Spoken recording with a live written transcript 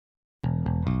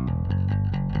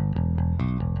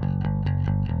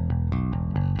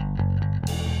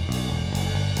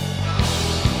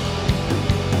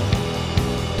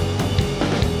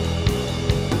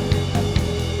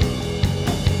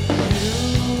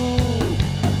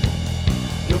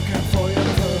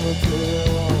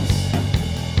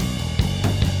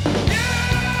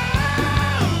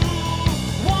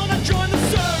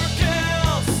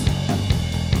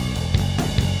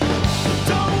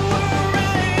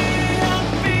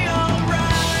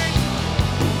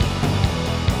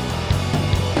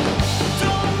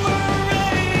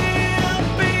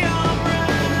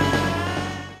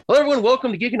Hello, everyone.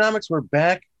 Welcome to Geekonomics. We're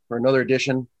back for another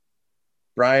edition.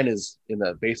 Brian is in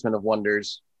the basement of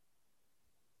wonders,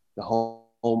 the home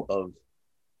of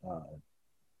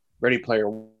Ready Player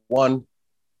One.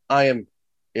 I am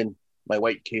in my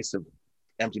white case of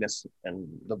emptiness and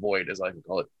the void, as I can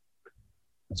call it.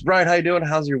 So, Brian, how you doing?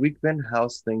 How's your week been?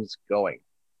 How's things going?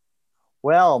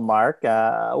 Well, Mark,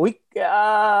 the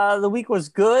week was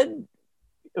good.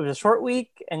 It was a short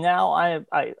week, and now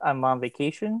I'm on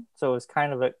vacation, so it's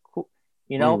kind of a cool,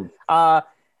 you know. Mm,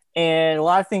 And a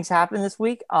lot of things happened this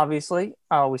week. Obviously,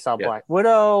 we saw yeah, Black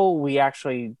Widow. We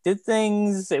actually did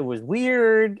things. It was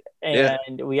weird, yeah.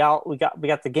 and we got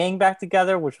the gang back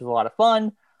together, which was a lot of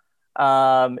fun.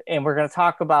 And we're gonna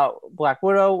talk about Black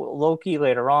Widow, Loki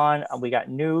later on. We got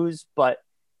news, but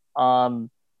um,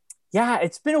 yeah,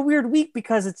 it's been a weird week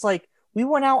because it's like we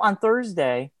went out on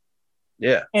Thursday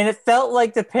Yeah, and it felt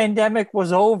like the pandemic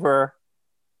was over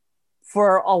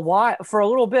for a while, for a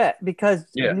little bit, because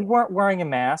yeah, we weren't wearing a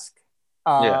mask.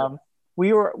 yeah.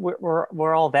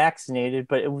 We're all vaccinated,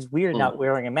 but it was weird Mm, not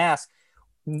wearing a mask.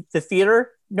 The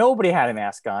theater, nobody had a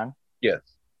mask on, yes.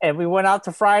 and we went out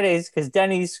to Fridays because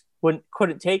Denny's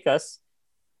couldn't take us.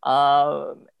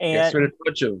 Yeah, And sort of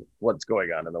touch of what's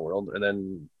going on in the world, and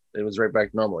then it was right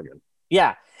back to normal again.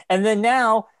 Yeah. And then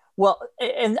now, well,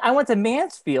 and I went to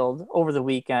Mansfield over the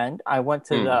weekend. I went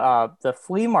to Mm, the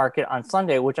flea market on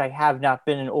Sunday, which I have not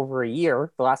been in over a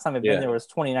year. The last time I've been yeah, there was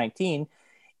 2019.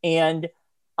 And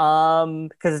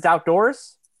because it's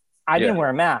outdoors, I yeah, didn't wear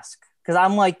a mask because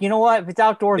I'm like, you know what? If it's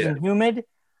outdoors yeah, and humid,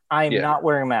 I'm yeah. not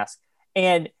wearing a mask.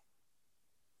 And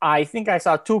I think I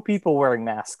saw two people wearing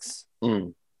masks.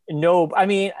 Mm, No, I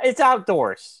mean, it's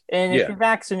outdoors. And if yeah, you're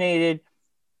vaccinated,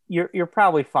 you're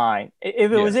probably fine.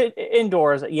 If it yeah, was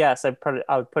indoors, yes, I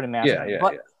would put a mask yeah, on. yeah,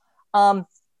 But yeah. um,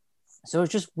 so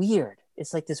it's just weird.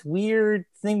 It's like this weird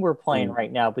thing we're playing Mm,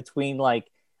 right now between like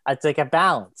it's like a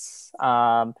balance.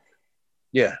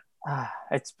 yeah.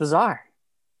 It's bizarre.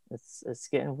 It's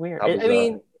getting weird. How I bizarre.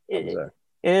 mean, How bizarre.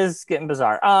 it is getting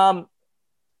bizarre.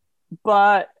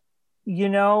 But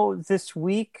this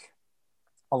week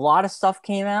a lot of stuff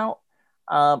came out.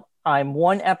 I'm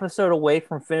one episode away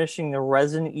from finishing the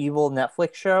Resident Evil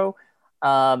Netflix show.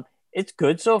 It's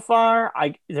good so far.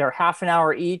 They're half an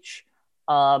hour each.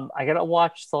 I gotta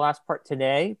watch the last part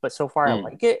today, but so far I Mm.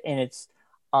 like it, and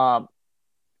um,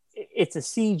 it's a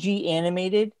CG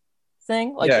animated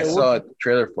thing. Like Yeah, I it looks, saw a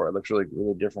trailer for it. It looks really,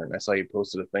 really different. I saw you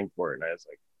posted a thing for it, and I was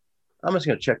like, I'm just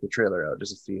gonna check the trailer out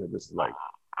just to see what this is like.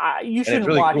 you And it's shouldn't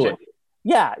really watch cool. it.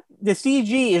 Yeah, the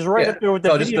CG is right Yeah. up there with the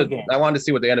No, just video game. I wanted to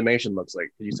see what the animation looks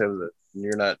like. You said that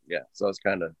you're not. Yeah, so it's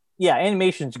kind of Yeah,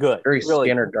 animation's good, very really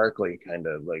Scanner good. Darkly, kind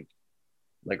of like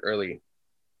early,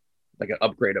 like an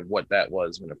upgrade of what that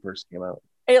was when it first came out.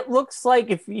 It looks like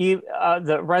if you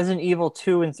the Resident Evil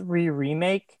 2 and 3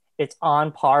 remake, it's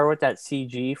on par with that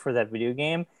CG for that video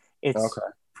game. It's Okay.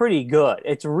 pretty good.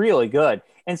 It's really good.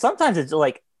 And sometimes it's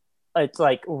like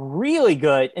really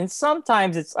good and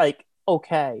sometimes it's like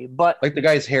okay. But Like the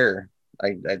guy's hair,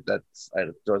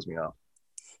 it throws me off.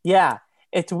 yeah,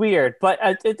 it's weird, but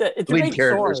it's The a lead great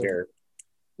character's story. hair.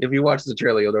 If you watch the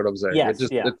trailer, you'll know what I'm saying. Yes,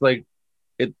 yeah. It's like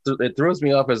it throws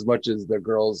me off as much as the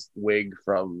girl's wig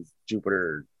from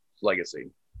Jupiter Legacy.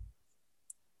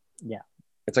 Yeah.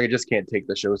 It's like I just can't take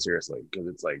the show seriously because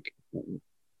it's like,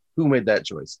 who made that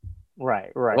choice? Right,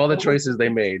 Of right. all the choices they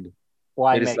made,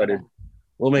 Why they make decided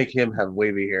we'll make him have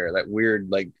wavy hair, that weird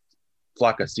like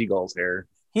flock of seagulls hair.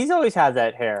 He's always had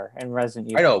that hair in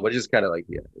Resident I Evil. know, but just kind of like,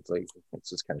 yeah, it's like it's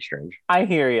just kind of strange, I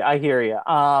hear you. I hear you.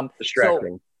 So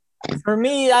distracting. for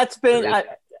me, that's been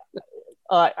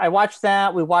I watched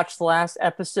that. We watched the last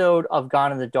episode of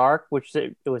Gone in the Dark, which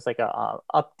it was like a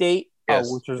update,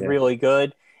 Yes, which was yeah, really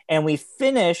good. And we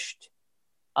finished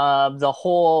the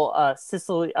whole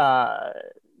Sicily,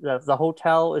 the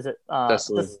hotel. Is it the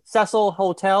Cecil Cecil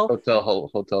Hotel?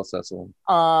 Hotel Cecil.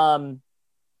 Um,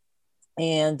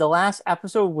 and the last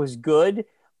episode was good,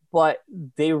 but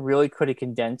they really could have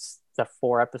condensed the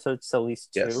four episodes to at least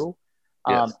Yes, two.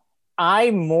 Um, yes,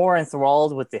 I'm more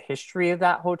enthralled with the history of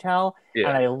that hotel, and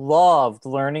Yeah, I loved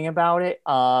learning about it.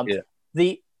 yeah.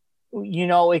 The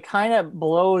it kind of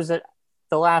blows that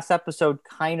the last episode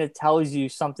kind of tells you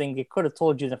something it could have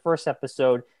told you in the first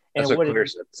episode, and That's it what would have. Claire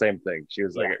said. Same thing. She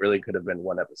was like, Yeah, it really could have been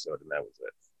one episode, and that was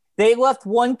it. they left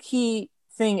one key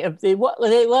thing. If they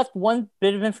left one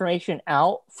bit of information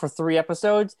out for 3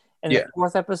 episodes, and the Yeah,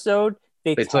 fourth episode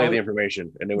they they tell you tell the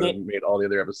information, and it would have they made all the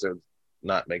other episodes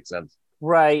not make sense.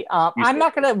 right. You I'm said,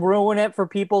 not going to ruin it for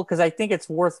people because I think it's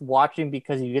worth watching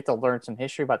because you get to learn some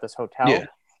history about this hotel. yeah,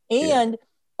 yeah, And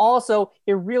also,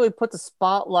 it really puts a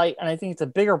spotlight, and I think it's a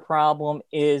bigger problem,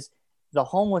 is the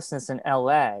homelessness in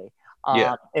LA.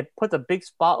 yeah, It puts a big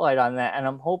spotlight on that, and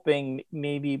I'm hoping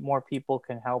maybe more people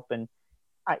can help. And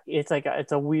it's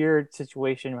a weird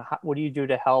situation. What do you do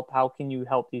to help? How can you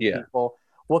help these yeah. people?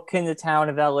 What can the town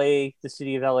of LA, the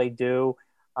city of LA do?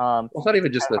 Well, it's not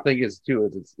even just the thing is too.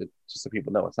 It's just so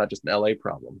people know it's not just an LA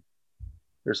problem.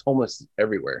 There's homeless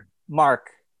everywhere.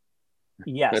 Mark, It's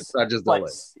yes, not just but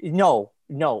LA.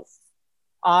 no,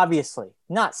 obviously,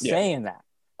 not Yeah, saying that.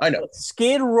 I know. But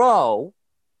Skid Row,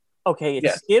 okay, it's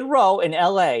Yes, Skid Row in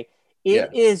LA. It yeah,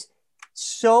 is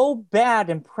so bad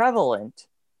and prevalent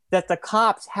that the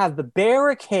cops have the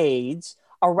barricades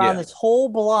around yeah, this whole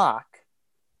block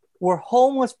where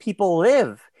homeless people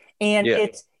live, and yeah,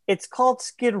 it's called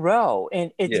Skid Row,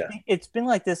 and yeah, it's been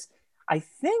like this. I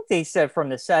think they said from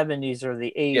the 70s or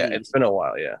the yeah. It's 80s, been a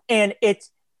while. Yeah. and it's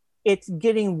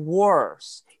getting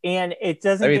worse, and it I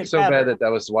doesn't mean, it's get so bad better. that I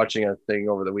was watching a thing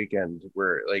over the weekend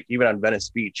where, like, even on Venice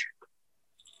Beach,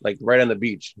 like right on the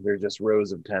beach, there's just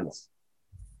rows of tents,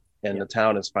 and Yeah. the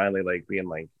town is finally like being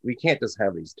like, we can't just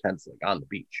have these tents like on the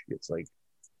beach. It's like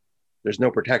there's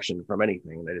no protection from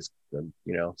anything. They just,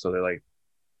 so they're like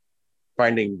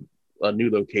finding a new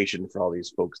location for all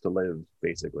these folks to live,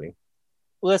 basically.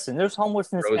 Listen, there's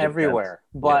homelessness Rows of tents. everywhere,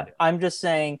 Yeah, but I'm just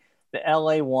saying the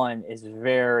LA one is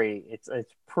it's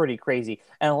pretty crazy.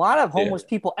 And a lot of yeah, homeless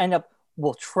people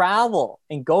will travel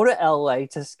and go to LA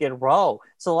to Skid Row.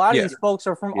 So a lot of yeah, these folks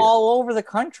are from yeah, all over the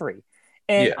country.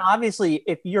 And yeah, obviously,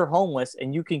 if you're homeless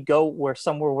and you can go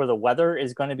somewhere where the weather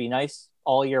is going to be nice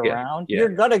all year yeah, round, yeah, you're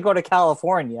going to go to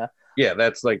California. yeah.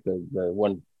 That's like the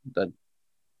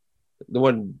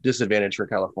one disadvantage for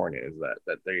California is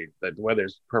that the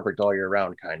weather's perfect all year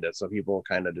round, kind of. So people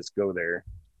kind of just go there.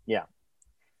 Yeah.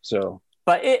 So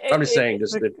But I'm just saying,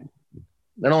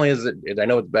 not only is I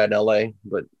know it's bad in LA,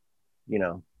 but you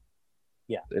know,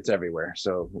 yeah, it's everywhere.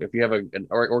 So if you have an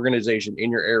organization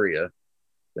in your area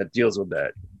that deals with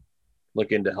that,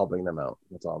 look into helping them out.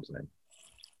 That's all I'm saying.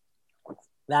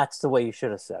 that's the way you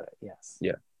should have said it. Yes.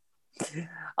 Yeah.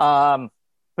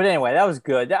 But anyway, that was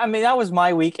good. I mean, that was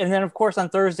my week. And then, of course, on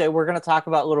Thursday, we're going to talk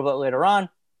about a little bit later on.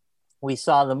 We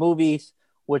saw the movies,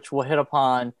 which we'll hit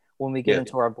upon when we get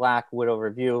into our Black Widow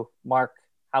review. Mark,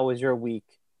 how was your week?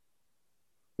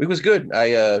 Week was good.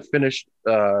 I finished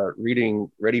reading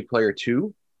Ready Player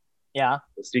 2, Yeah.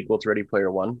 the sequel to Ready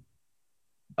Player 1.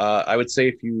 I would say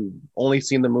if you've only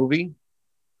seen the movie,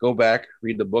 go back,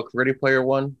 read the book Ready Player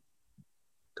 1,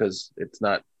 because it's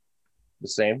not the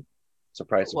same.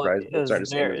 Surprise, surprise.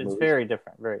 It's very different. Very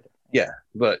different. Yeah,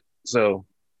 but so,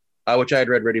 which I had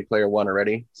read Ready Player 1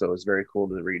 already, so it was very cool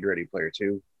to read Ready Player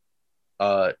 2.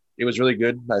 It was really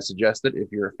good. I suggest it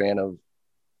if you're a fan of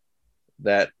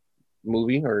that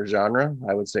movie or genre.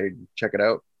 I would say check it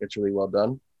out. It's really well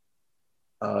done.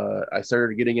 I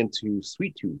started getting into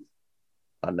Sweet Tooth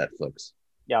on Netflix.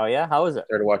 Yeah, yeah. How is it?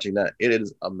 Started watching that. It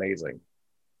is amazing.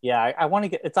 Yeah, I want to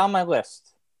get. It's on my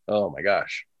list. Oh my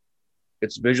gosh,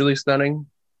 it's visually stunning.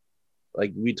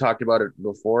 Like we talked about it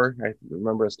before. I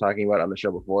remember us talking about it on the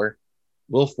show before.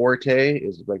 Will Forte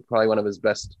is like probably one of his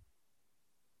best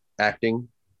acting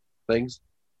things.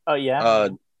 Oh yeah.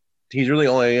 He's really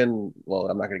only in. Well,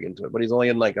 I'm not gonna get into it, but he's only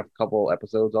in like a couple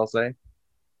episodes, I'll say.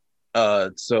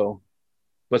 So,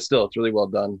 but still, it's really well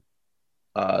done.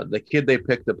 The kid they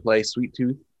picked to play Sweet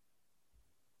Tooth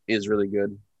is really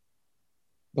good.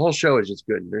 The whole show is just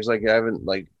good. There's like I haven't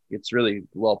like it's really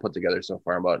well put together so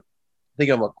far. I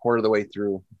think I'm a quarter of the way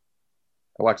through.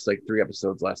 I watched like 3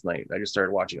 episodes last night. I just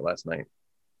started watching it last night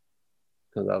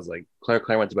because I was like Claire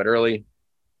went to bed early,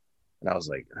 and I was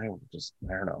like I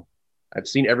don't know. I've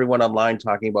seen everyone online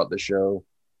talking about the show.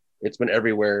 It's been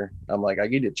everywhere. I'm like I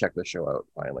need to check the show out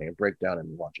finally and break down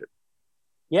and watch it.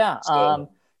 Yeah. So,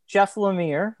 Jeff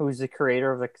Lemire, who's the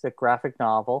creator of the graphic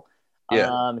novel,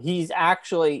 yeah. he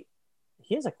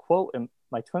has a quote in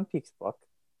my Twin Peaks book.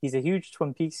 He's a huge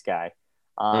Twin Peaks guy.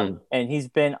 And he's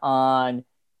been on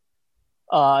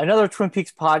another Twin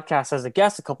Peaks podcast as a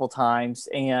guest a couple times.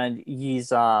 And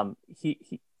he's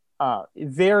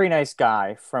Very nice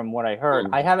guy from what I heard.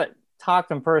 I haven't talked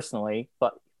to him personally,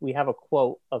 but we have a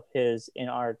quote of his in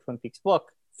our Twin Peaks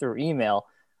book through email.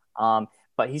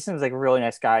 But he seems like a really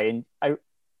nice guy. And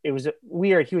it was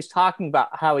weird. He was talking about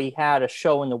how he had a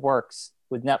show in the works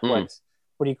with Netflix,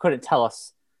 but he couldn't tell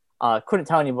us, couldn't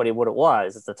tell anybody what it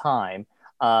was at the time.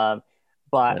 But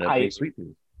I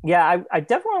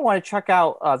definitely want to check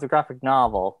out the graphic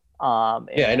novel.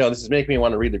 I know this is making me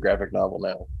want to read the graphic novel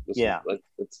now.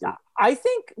 I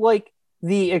think like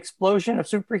the explosion of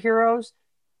superheroes,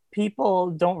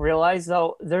 people don't realize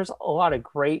though, there's a lot of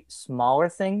great smaller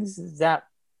things that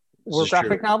were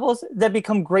graphic novels that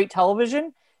become great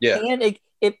television. Yeah. And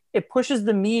it pushes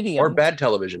the medium. Or bad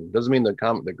television. Doesn't mean the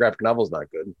graphic novel is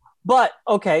not good. But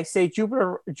okay, say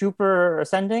Jupiter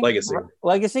Ascending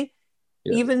Legacy.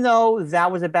 Yes. Even though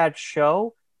that was a bad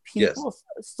show, people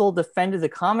still defended the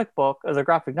comic book or the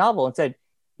graphic novel and said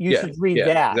you should read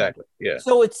that. Exactly. Yeah.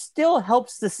 So it still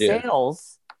helps the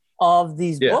sales of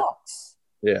these books.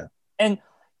 Yeah. And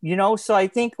so I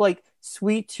think like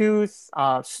Sweet Tooth,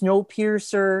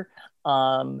 Snowpiercer,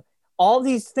 all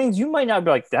these things you might not be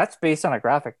like, that's based on a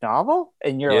graphic novel,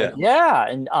 and you're like,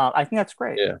 and I think that's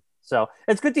great. Yeah. So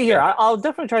it's good to hear. I'll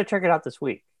definitely try to check it out this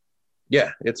week.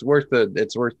 Yeah, it's worth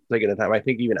taking the time. I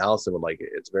think even Allison would like it.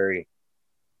 It's very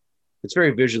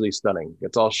visually stunning.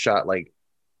 It's all shot like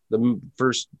the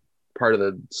first part of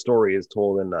the story is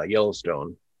told in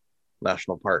Yellowstone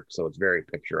National Park, so it's very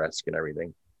picturesque and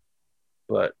everything.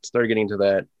 But started getting to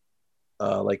that,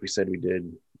 like we said, we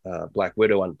did Black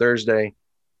Widow on Thursday.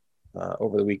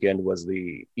 Over the weekend was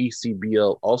the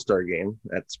ECBL All-Star Game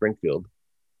at Springfield,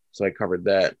 so I covered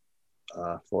that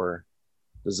for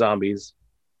the Zombies.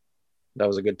 That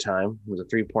was a good time. It was a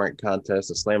 3-point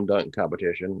contest, a slam dunk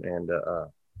competition, and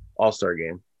all-star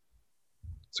game.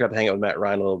 So got to hang out with Matt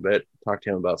Ryan a little bit, talk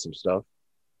to him about some stuff.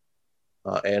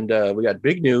 And we got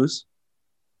big news.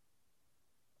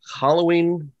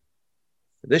 Halloween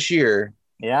this year.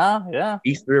 Yeah.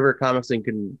 East River Comics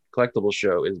and Collectibles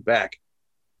Show is back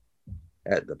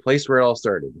at the place where it all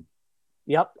started.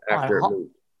 Yep. After it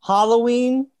moved.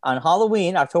 Halloween,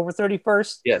 October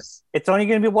 31st. Yes. It's only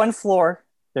going to be one floor.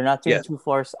 They're not doing 2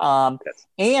 floors.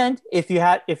 And if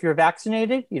you're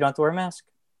vaccinated, you don't have to wear a mask.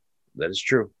 That is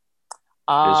true.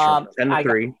 It is from 10 to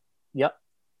 3. Yep.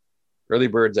 Early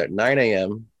birds at 9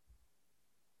 a.m.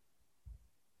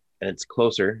 And it's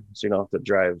closer, so you don't have to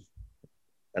drive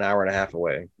an hour and a half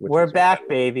away. We're back,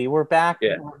 baby. We're back.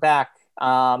 Yeah. We're back.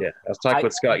 I was talking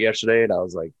with Scott yesterday, and I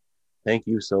was like, thank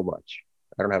you so much.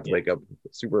 I don't have to wake up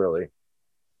super early.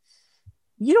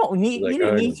 You don't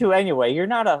need to anyway. You're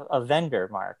not a vendor,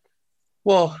 Mark.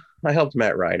 Well, I helped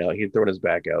Matt Ryan out. He'd thrown his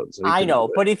back out. So I know,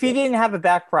 but if he didn't have a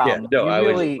back problem, I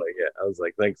was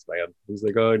like, thanks, man. He's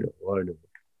like, I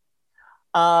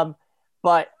know.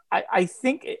 But I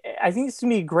think it's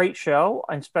gonna be a great show,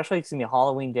 and especially it's gonna be a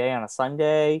Halloween day on a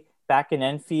Sunday back in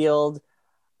Enfield.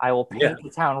 I will paint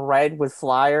the town red with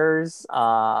flyers.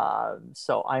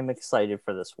 So I'm excited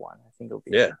for this one. I think it'll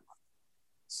be fun.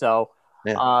 So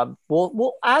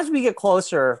we'll as we get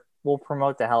closer, we'll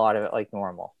promote the hell out of it like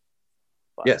normal.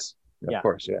 But, yes, of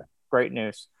course, great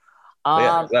news.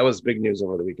 That was big news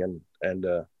over the weekend,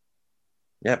 and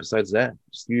besides that,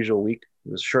 just the usual week.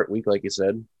 It was a short week, like you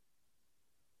said.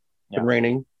 Been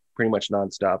raining pretty much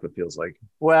nonstop. It feels like.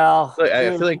 Well, I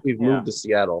feel like we've moved to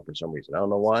Seattle for some reason. I don't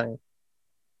know why.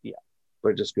 Yeah, but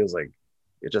it just feels like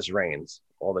it just rains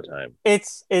all the time.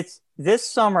 It's this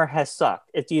summer has sucked.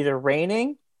 It's either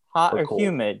raining, hot, or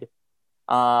humid.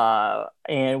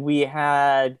 And we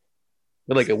had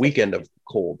like a weekend of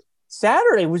cold.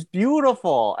 Saturday was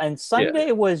beautiful, and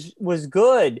Sunday was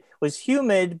good. It was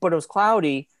humid, but it was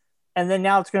cloudy. And then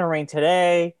now it's going to rain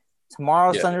today.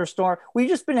 Tomorrow, thunderstorm. We've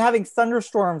just been having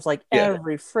thunderstorms like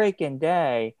every freaking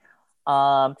day.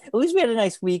 At least we had a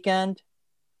nice weekend.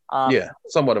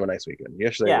 Somewhat of a nice weekend.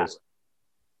 Yesterday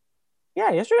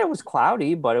was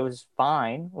cloudy, but it was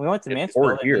fine. We went to Mansfield.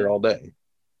 Or here all day.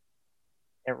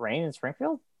 It rained in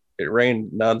Springfield? It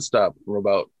rained nonstop from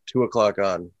about 2:00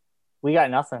 on. We got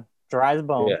nothing. Dry as a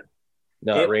bone. Yeah.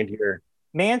 No, it rained here.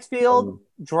 Mansfield,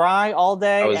 dry all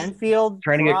day. Enfield,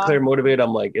 trying to get Claire motivated.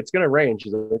 I'm like, it's gonna rain.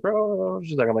 She's like, bro.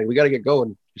 She's like, I'm like, we gotta get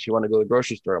going. She wanted to go to the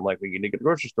grocery store. I'm like, we need to get to the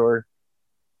grocery store.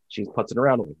 She's putzing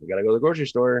around. I'm like, we gotta go to the grocery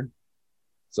store.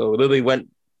 So we literally went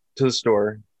to the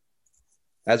store.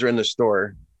 As we're in the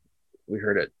store, we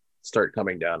heard it start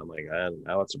coming down. I'm like,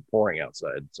 now it's pouring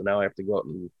outside. So now I have to go out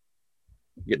and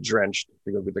get drenched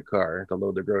to go get the car to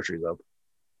load the groceries up.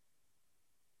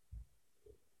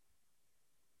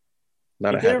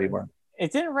 Not a happy one.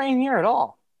 It didn't rain here at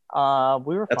all.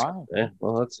 We were fine.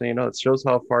 Well, it shows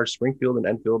how far Springfield and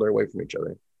Enfield are away from each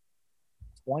other.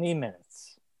 20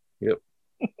 minutes. Yep.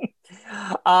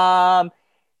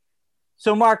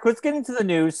 So Mark, let's get into the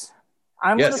news.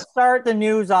 I'm going to Yes. start the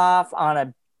news off on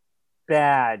a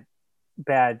bad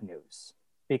news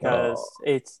because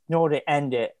it's no to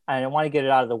end it. I want to get it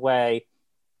out of the way.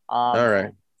 All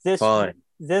right. This Fine.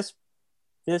 this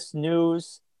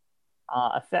news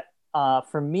affect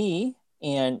for me,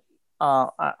 and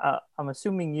I'm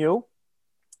assuming you.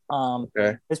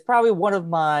 Okay. Is probably one of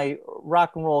my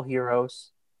rock and roll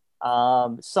heroes.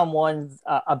 Someone,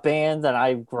 a band that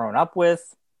I've grown up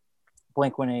with,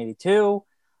 Blink-182,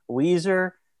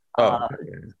 Weezer. Okay.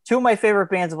 Two of my favorite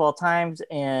bands of all times,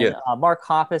 and Yeah. Mark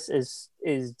Hoppus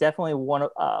is definitely one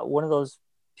of those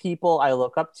people I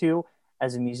look up to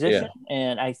as a musician,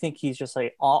 and I think he's just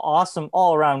like awesome,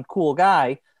 all around cool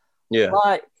guy. Yeah.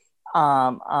 But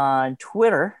on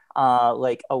Twitter,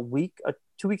 like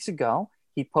 2 weeks ago,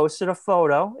 he posted a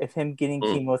photo of him getting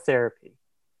chemotherapy.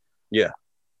 Yeah.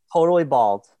 Totally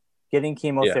bald, getting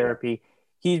chemotherapy.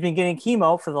 He's been getting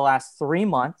chemo for the last 3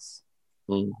 months.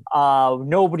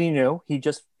 Nobody knew. He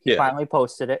finally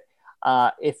posted it.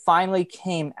 It finally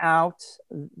came out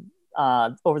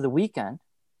over the weekend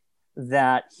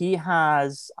that he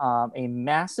has a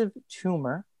massive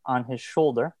tumor on his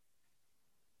shoulder.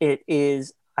 It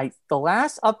is, the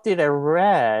last update I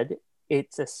read,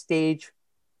 it's a stage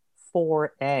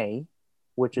 4A,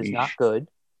 which is not good.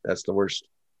 That's the worst.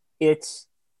 It's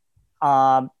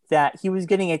that he was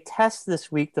getting a test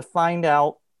this week to find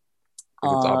out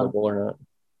if it's operable or not.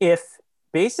 If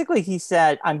basically he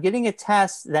said, I'm getting a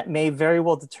test that may very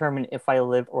well determine if I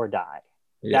live or die.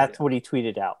 That's what he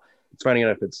tweeted out. It's finding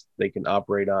out if they can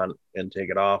operate on and take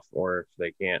it off, or if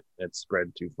they can't, it's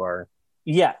spread too far.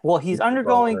 Yeah, well, he's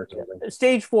undergoing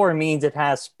stage 4 means it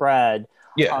has spread.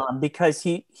 Yeah, because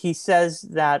he says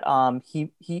that he's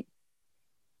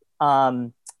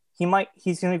going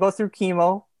to go through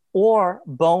chemo or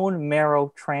bone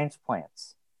marrow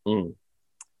transplants.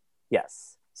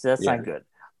 Yes, so that's not good.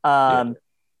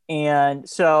 And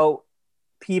so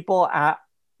people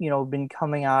been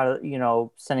coming out,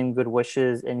 sending good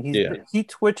wishes, and he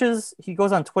twitches. He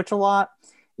goes on Twitch a lot,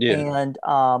 and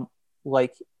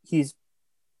like he's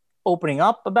opening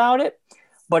up about it.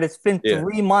 But it's been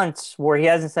 3 months where he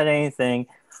hasn't said anything.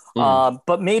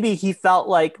 But maybe he felt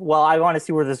like, well, I want to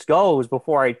see where this goes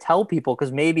before I tell people,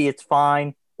 because maybe it's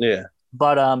fine. Yeah.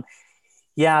 But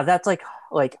that's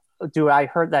like, dude, I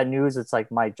heard that news. It's like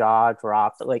my jaw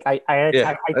dropped. Like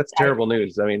that's terrible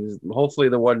news. I mean, hopefully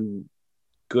the one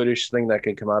goodish thing that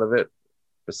can come out of it,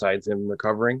 besides him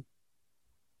recovering,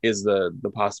 is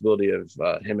the possibility of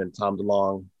him and Tom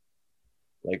DeLonge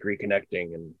like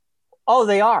reconnecting. And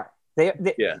they are. They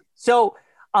So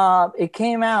it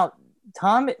came out.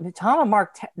 Tom and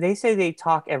Mark, they say they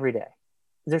talk every day.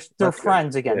 They're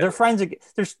friends again. They're friends again.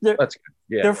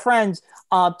 They're friends.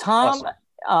 Tom, awesome.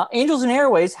 Angels and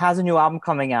Airways has a new album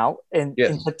coming out in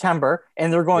September,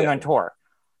 and they're going on tour.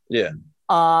 Yeah.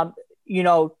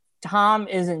 Tom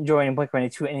isn't joining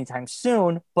Blink-182 anytime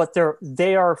soon, but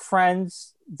they are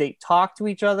friends. They talk to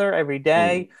each other every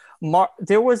day.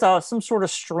 There was some sort of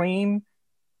stream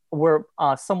where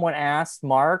someone asked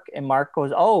Mark, and Mark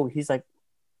goes, "Oh," he's like,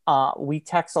 "We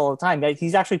text all the time."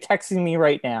 He's actually texting me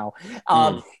right now.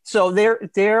 So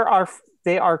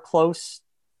they are close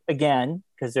again,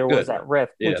 because there was that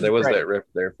rift. Yeah, there was that rift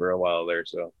there for a while there.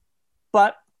 So,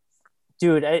 but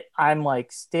dude, I'm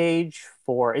like stage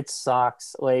 4. It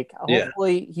sucks. Like,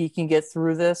 hopefully he can get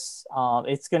through this.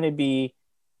 It's going to be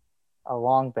a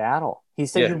long battle. He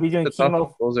said he'll be doing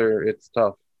chemo. It's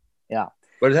tough. Yeah.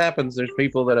 But it happens. There's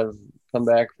people that have come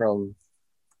back from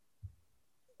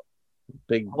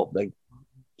big like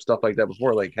stuff like that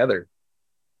before. Like Heather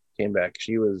came back.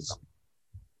 She was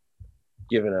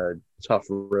given a tough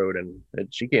road, and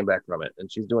she came back from it,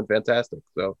 and she's doing fantastic.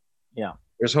 So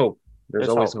there's hope. There's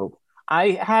always hope.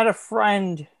 I had a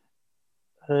friend,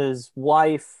 his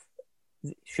wife,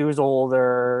 she was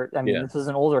older. I mean, this was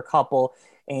an older couple,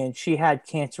 and she had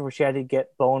cancer where she had to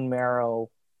get bone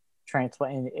marrow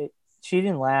transplant, and she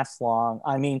didn't last long.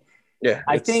 I mean,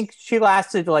 I think she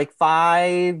lasted like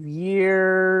 5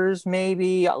 years,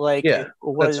 maybe. Like,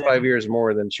 that's 5 years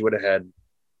more than she would have had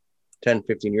 10,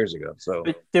 15 years ago. So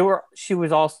but they were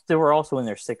also in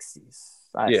their 60s,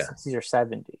 60s or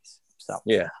 70s. So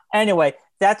anyway,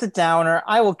 that's a downer.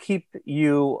 I will keep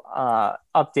you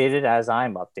updated as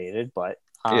I'm updated, but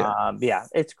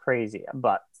it's crazy.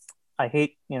 But I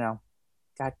hate,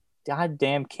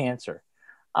 goddamn cancer.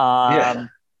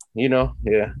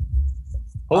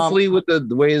 Hopefully, with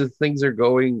the way that things are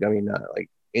going, I mean,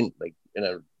 in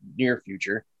a near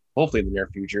future, hopefully in the near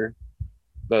future,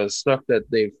 the stuff that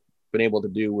they've been able to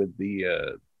do with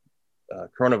the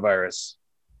coronavirus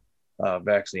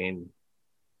vaccine,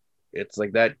 it's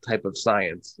like that type of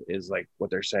science is like what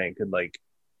they're saying could like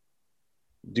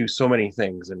do so many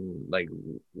things and like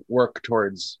work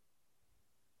towards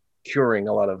curing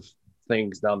a lot of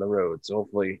things down the road. So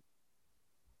hopefully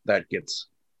that gets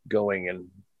going and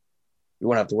we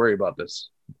won't have to worry about this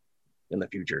in the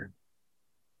future.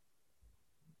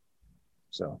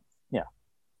 So yeah.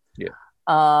 Yeah.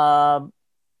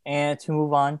 And to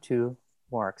move on to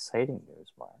more exciting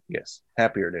news, Mark. Yes.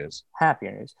 Happier news.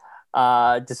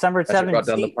 December 17th. Brought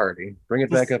down the party. Bring it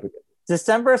back up again.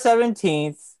 December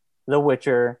 17th, The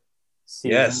Witcher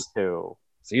Season 2.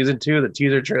 Season 2, the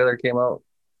teaser trailer came out.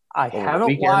 I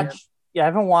haven't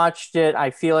watched it.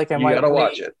 I feel like I might gotta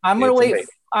watch it. I'm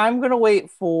gonna wait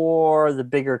for the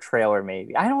bigger trailer,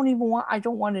 maybe. I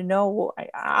don't want to know.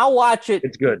 I'll watch it.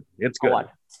 It's good. It's good.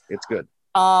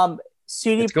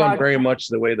 CD it's going very much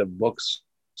the way the books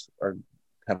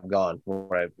have gone, from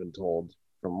what I've been told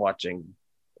from watching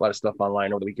a lot of stuff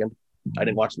online over the weekend. I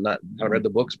didn't watch haven't read the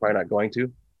books, probably not going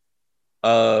to.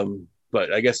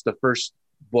 But I guess the first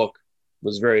book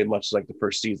was very much like the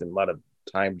first season, a lot of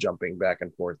time jumping back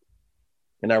and forth.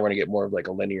 And now we're going to get more of like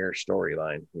a linear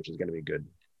storyline, which is going to be good.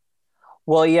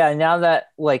 Well, yeah, now that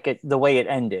the way it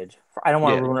ended, I don't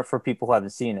want to ruin it for people who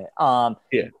haven't seen it.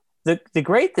 The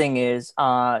great thing is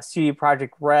CD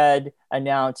Projekt Red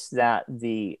announced that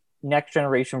the next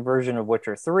generation version of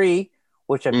Witcher 3,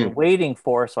 which I've been waiting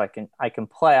for so I can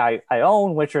play. I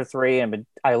own Witcher 3 and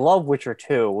I love Witcher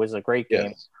 2. It was a great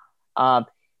game. Yes.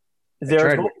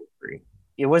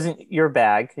 It wasn't your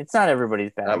bag. It's not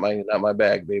everybody's bag. Not my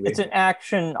bag, baby. It's an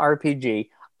action RPG.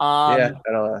 I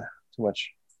don't know too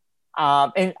much.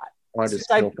 And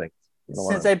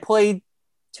since I played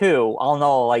 2, I'll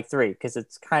know like 3 because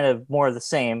it's kind of more of the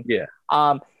same. Yeah.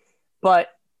 But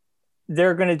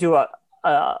they're going to do a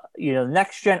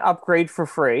next gen upgrade for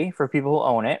free for people who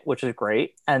own it, which is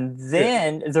great. And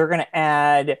then they're going to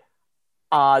add.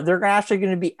 They're actually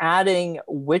going to be adding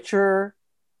Witcher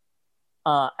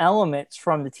elements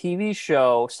from the TV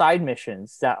show side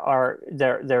missions that are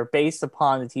they're based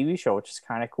upon the TV show, which is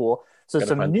kind of cool. So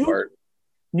some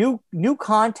new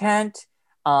content,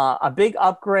 a big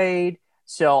upgrade.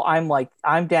 So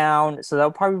I'm down. So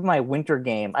that'll probably be my winter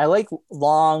game. I like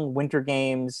long winter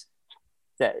games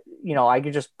that I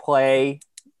could just play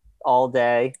all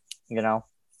day.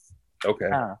 Okay.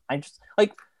 I just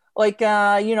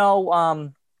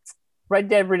Red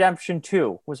Dead Redemption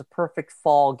 2 was a perfect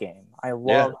fall game. I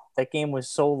love that game. Was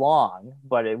so long,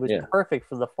 but it was perfect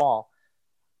for the fall.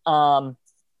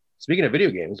 Speaking of video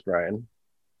games, Brian,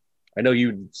 I know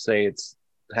you'd say it's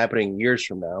happening years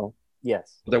from now.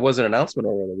 Yes. There was an announcement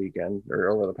over the weekend or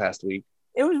over the past week.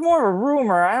 It was more of a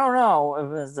rumor. I don't know if it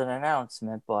was an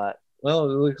announcement, but well,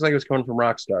 it looks like it was coming from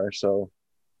Rockstar. So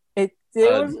it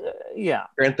was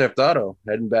Grand Theft Auto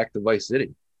heading back to Vice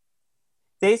City.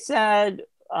 They said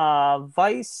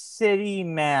Vice City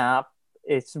map.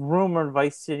 It's rumored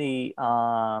Vice City.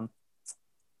 And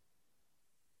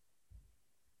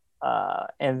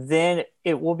then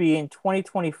it will be in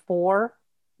 2024.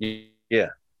 Yeah.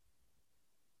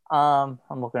 I'm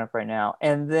looking up right now,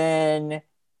 and then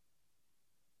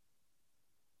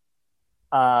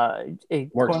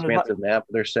more expansive map.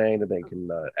 They're saying that they can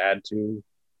add to.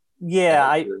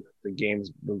 Yeah, the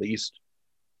game's released.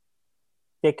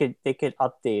 They could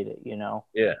update it,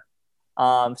 Yeah.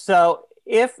 So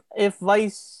if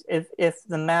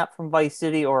the map from Vice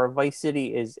City or Vice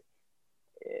City is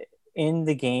in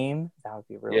the game, that would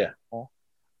be really cool.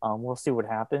 We'll see what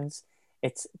happens.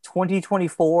 It's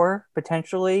 2024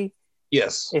 potentially.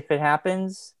 Yes. If it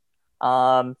happens.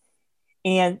 And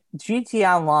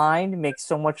GTA Online makes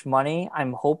so much money.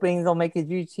 I'm hoping they'll make a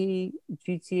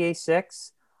GTA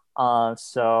 6.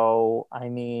 So I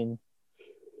mean,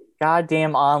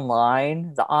 goddamn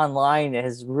online. The online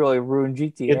has really ruined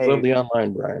GTA. Kids love the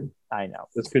online, Brian. I know.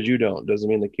 Just because you don't doesn't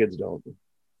mean the kids don't.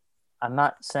 I'm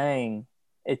not saying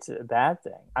it's a bad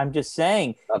thing. I'm just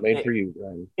saying not made for you,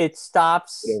 Brian. It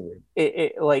stops.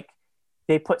 It like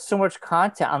they put so much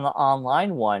content on the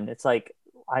online one. It's like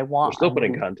I want. They're still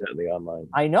putting content in the online.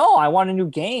 I know. I want a new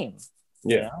game.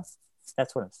 Yeah,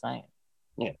 that's what I'm saying.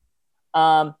 Yeah.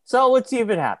 So let's see if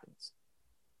it happens.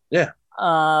 Yeah.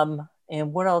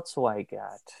 And what else do I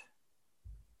got?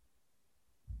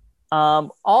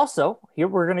 Also, here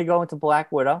we're gonna go into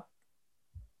Black Widow.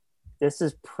 This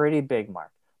is pretty big, Mark.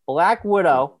 Black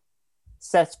Widow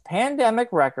sets pandemic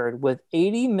record with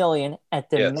 80 million at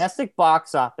the domestic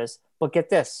box office, but get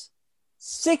this,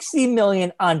 60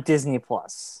 million on Disney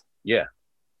Plus. Yeah.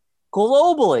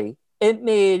 Globally, it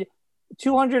made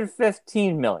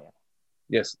 215 million.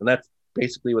 Yes, and that's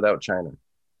basically without China.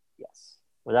 Yes,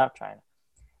 without China.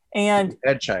 And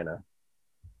At China.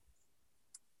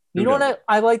 you know what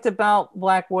I liked about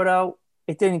Black Widow?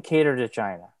 It didn't cater to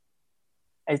China.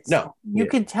 You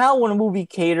can tell when a movie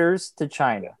caters to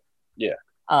China. Yeah.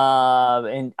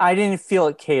 And I didn't feel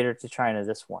it catered to China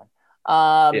this one.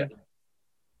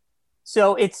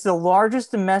 So it's the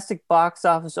largest domestic box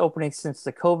office opening since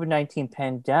the COVID-19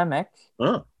 pandemic.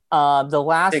 Oh. The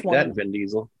last Take one, that, Vin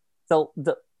Diesel.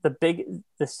 The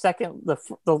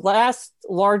last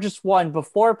largest one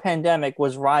before pandemic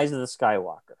was Rise of the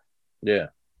Skywalker. Yeah.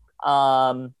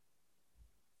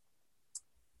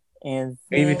 And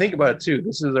if you think about it too,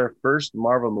 this is our first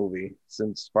Marvel movie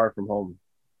since Far From Home.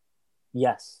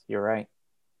 Yes, you're right.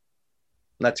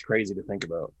 That's crazy to think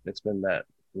about. It's been that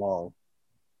long.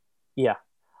 Yeah.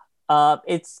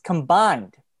 It's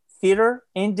combined theater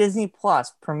and Disney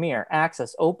Plus premiere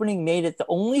access opening made it the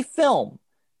only film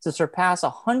to surpass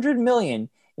 100 million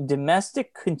in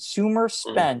domestic consumer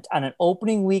spent on an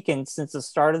opening weekend since the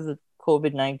start of the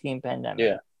COVID-19 pandemic.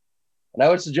 Yeah. And I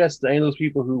would suggest to any of those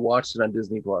people who watched it on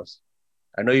Disney Plus,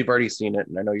 I know you've already seen it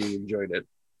and I know you enjoyed it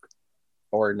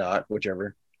or not,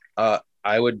 whichever.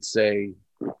 I would say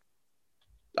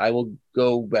I will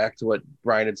go back to what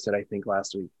Brian had said, I think,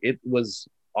 last week. It was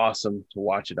awesome to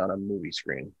watch it on a movie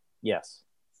screen. Yes.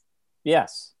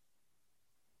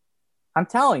 I'm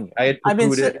telling you. I had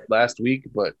poo-pooed it last week,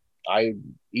 but I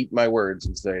eat my words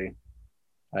and say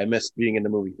I missed being in the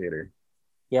movie theater.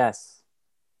 Yes.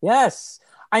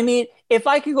 I mean, if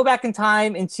I could go back in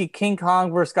time and see King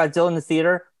Kong versus Godzilla in the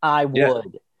theater, I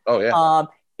would. Oh, yeah.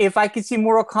 If I could see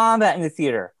Mortal Kombat in the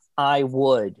theater, I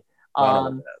would.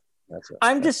 I'm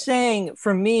just saying,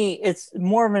 for me, it's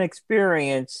more of an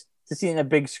experience to see it in a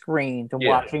big screen than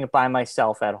watching it by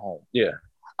myself at home. Yeah.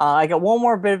 I got one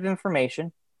more bit of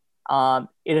information. It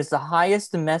is the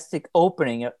highest domestic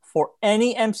opening for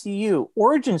any MCU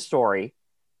origin story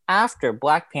after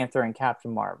Black Panther and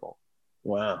Captain Marvel.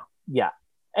 Wow. Yeah.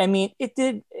 I mean, it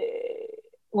did,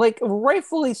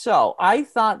 rightfully so. I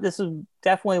thought this was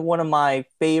definitely one of my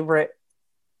favorite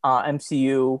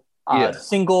MCU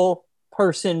single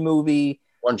person movie.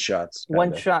 One shot.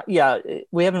 Yeah.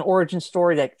 We have an origin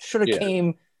story that should have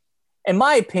came, in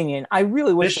my opinion, I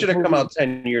really wish this should have come out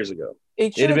 10 years ago.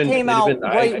 It should have came out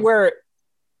where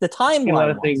the timeline. A lot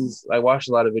of things. I watched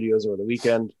a lot of videos over the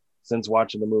weekend since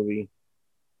watching the movie,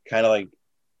 kind of like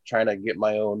trying to get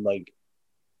my own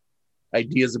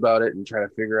ideas about it and trying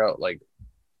to figure out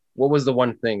what was the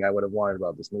one thing I would have wanted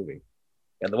about this movie.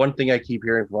 And the one thing I keep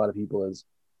hearing from a lot of people is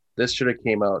this should have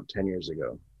came out 10 years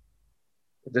ago.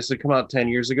 If this had come out 10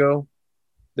 years ago,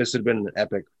 this would have been an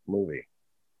epic movie.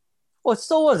 Well, it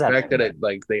still was epic. The fact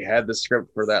that they had the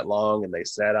script for that long and they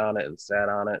sat on it,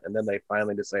 and then they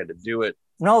finally decided to do it.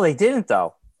 No, they didn't,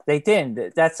 though. They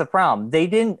didn't. That's the problem. They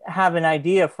didn't have an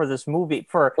idea for this movie.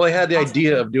 Well, they had the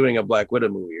idea of doing a Black Widow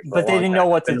movie, but they didn't know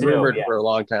what to do. Rumored for a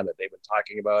long time that they've been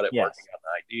talking about it, working on the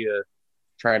idea,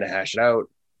 trying to hash it out.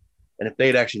 And if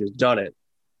they'd actually just done it,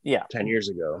 10 years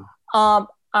ago,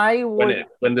 I would.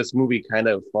 When this movie kind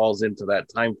of falls into that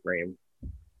time frame,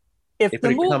 if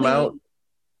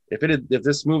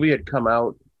this movie had come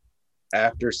out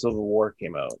after Civil War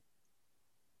came out,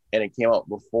 and it came out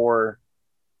before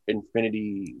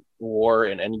Infinity War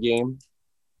and Endgame,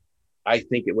 I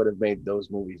think it would have made those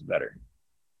movies better.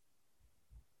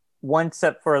 One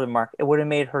step further, Mark, it would have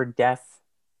made her death.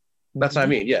 That's what I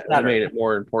mean. Yeah, it made it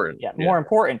more important. Yeah, more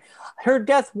important. Her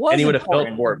death was. And you would have felt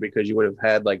for it because you would have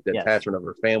had the attachment of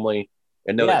her family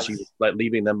and know that she was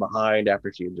leaving them behind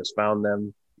after she had just found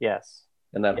them. Yes.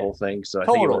 And that whole thing. So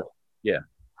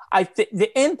I think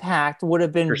the impact would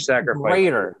have been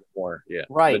greater. More,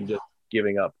 right. Than just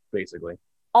giving up, basically.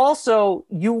 Also,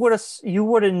 you would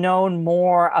have known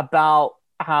more about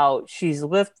how she's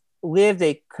lived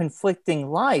a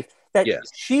conflicting life. That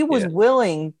she was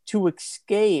willing to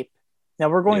escape. Now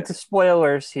we're going to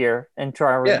spoilers here into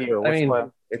our review. I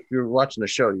mean, if you're watching the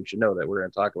show, you should know that we're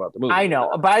going to talk about the movie. I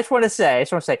know, but I just want to say,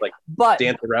 but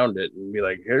dance around it and be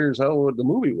like, here's how the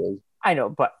movie was. I know,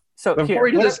 but so before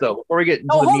we do this though, before we get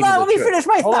into hold on, let me finish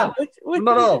my thought.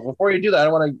 No, before you do that, I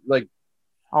don't want to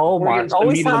Mark,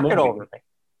 always talk it over me.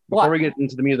 Before we get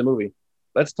into the meat of the movie,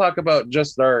 let's talk about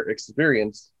just our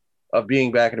experience of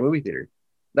being back in a movie theater.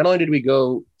 Not only did we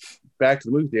go back to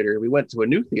the movie theater, we went to a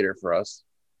new theater for us.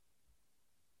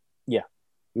 Yeah.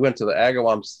 We went to the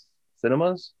Agawam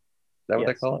Cinemas. Is that what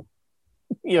they call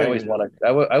it? I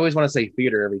always want to say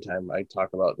theater every time I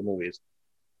talk about the movies.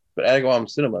 But Agawam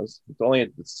Cinemas, it's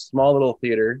a small little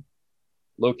theater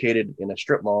located in a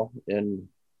strip mall in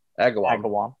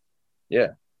Agawam. Yeah.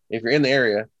 If you're in the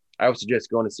area, I would suggest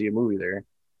going to see a movie there.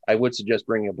 I would suggest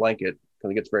bringing a blanket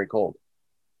because it gets very cold.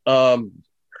 Um,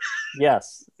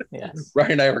 Yes, yes.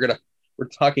 Ryan and I we're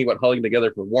talking about huddling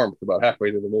together for warmth about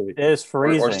halfway through the movie, It is or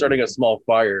freezing. starting a small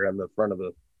fire on the front of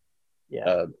the. Yeah.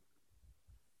 Uh,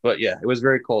 but yeah, it was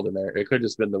very cold in there. It could have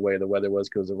just been the way the weather was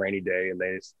because it was a rainy day and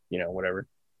they, whatever.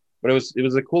 But it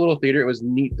was a cool little theater. It was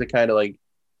neat to kind of like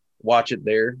watch it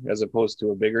there as opposed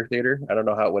to a bigger theater. I don't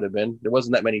know how it would have been. There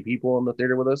wasn't that many people in the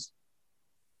theater with us,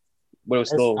 but it was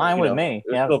It's still, fine with me. it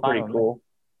was Yeah, it's still fine pretty with me. cool.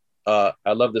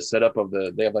 I love the setup of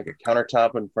they have like a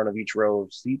countertop in front of each row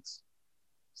of seats.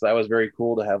 So that was very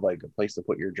cool to have like a place to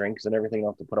put your drinks and everything. You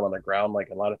don't have to put them on the ground like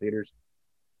a lot of theaters.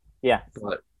 Yeah.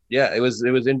 But yeah, it was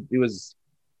a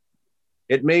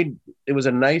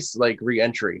nice like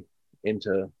re-entry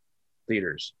into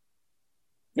theaters.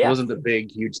 It Yeah. wasn't the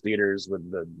big, huge theaters with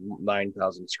the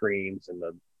 9,000 screens and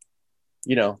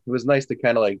it was nice to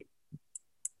kind of like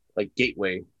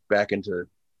gateway back into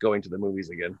going to the movies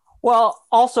again. Well,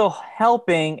 also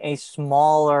helping a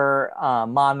smaller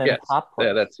mom and Yes, pop yeah,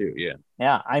 place. that too. Yeah,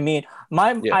 Yeah, I mean,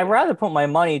 my yeah, I rather put my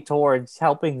money towards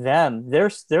helping them.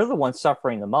 They're the ones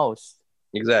suffering the most.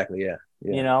 exactly. Yeah,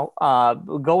 yeah,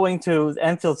 Going to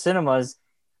Enfield Cinemas,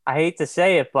 I hate to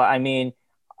say it, but I mean,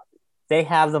 they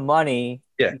have the money.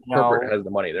 yeah. Corporate has the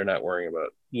money; they're not worrying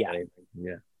about Yeah. anything.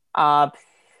 Yeah, Uh,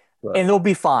 but and they'll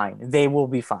be fine. They will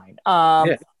be fine.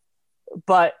 yeah,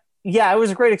 But yeah, it was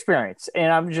a great experience,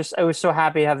 and I was so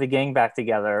happy to have the gang back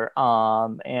together.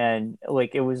 And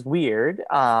like it was weird.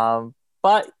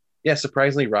 But yeah.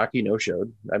 Surprisingly, Rocky no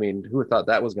showed. I mean, who thought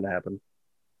that was going to happen?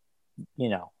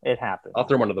 it happened. I'll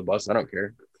throw him under the bus. I don't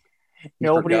care. He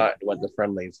Nobody. forgot and went to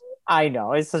friendlies. I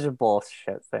know it's such a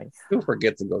bullshit thing. Who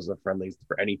forgets and goes to friendlies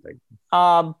for anything?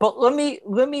 But let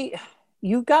me.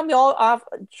 You got me all off.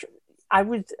 I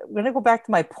was gonna go back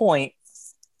to my point.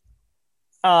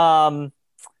 Um,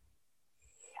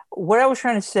 what I was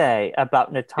trying to say about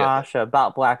Yeah. Natasha,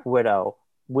 about Black Widow,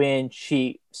 when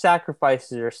she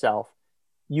sacrifices herself,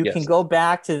 you can Yes. go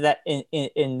back to that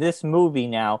in this movie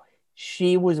now.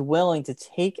 She was willing to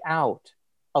take out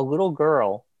a little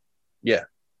girl Yeah.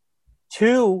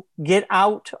 to get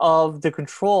out of the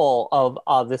control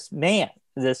of this man,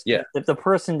 Yeah. the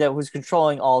person that was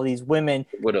controlling all these women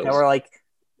that Widows. were like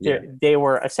Yeah. they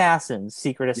were assassins,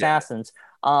 secret Yeah. assassins.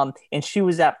 And she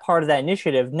was that part of that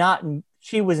initiative. Not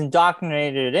she was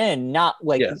indoctrinated in, not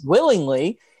like Yes.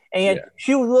 willingly, and Yeah.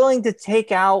 she was willing to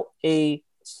take out the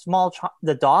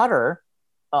daughter,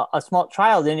 a small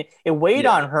child, and it weighed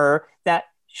Yeah. on her that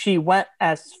she went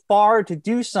as far to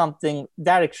do something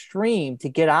that extreme to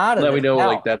get out of Now we this know like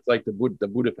hell. that's like the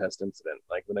Budapest incident.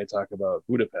 Like when they talk about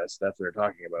Budapest, that's what they're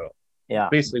talking about. Yeah.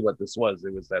 Basically, what this was,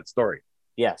 it was that story,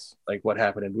 Yes. like what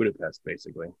happened in Budapest,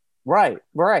 basically. Right.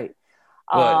 Right.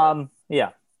 But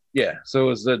Yeah. yeah, so it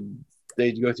was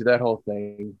they go through that whole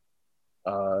thing.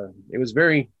 It was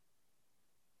very.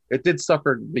 It did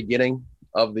suffer the beginning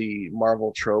of the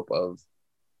Marvel trope of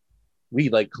we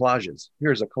like collages.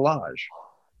 Here's a collage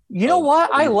You know of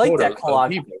what? I these like that photos of collage.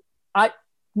 people. I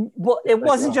well, Like,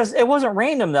 wow. it wasn't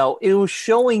random though. It was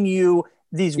showing you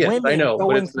these Yes, I women know, but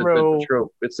going it's the through.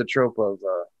 trope. It's the trope of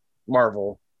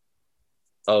Marvel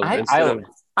of I instead I of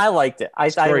I liked it. I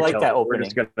like storytelling, that we're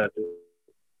just opening. gonna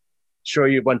show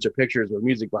you a bunch of pictures with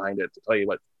music behind it to tell you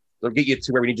what they'll get you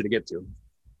to where we need you to get to.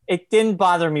 It didn't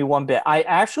bother me one bit. I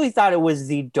actually thought it was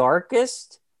the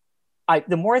darkest.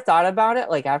 The more I thought about it,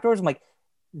 like afterwards, I'm like,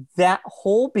 that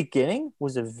whole beginning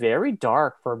was a very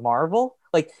dark for Marvel.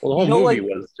 Like Well, the whole movie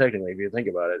was technically, if you think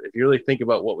about it, if you really think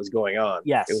about what was going on, it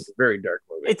was yes, a very dark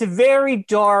movie. it's a very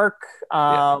dark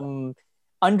Yeah,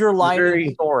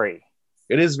 underlining story.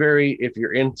 it is very. If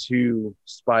you're into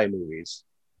spy movies,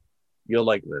 you'll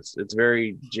like this. It's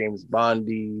very James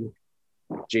Bondy,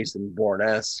 Jason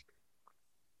Bourne-esque.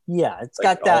 Yeah, it's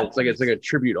Like got that. it's like a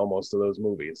tribute almost to those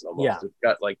movies. Almost, Yeah, it's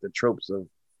got like the tropes of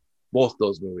both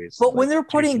those movies. but Like when they're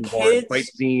putting Jason Bourne fight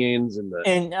kids scenes and the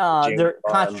in James their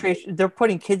Bond. concentration, they're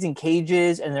putting kids in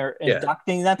cages and they're Yeah,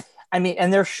 inducting them. I mean,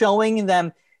 and they're showing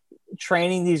them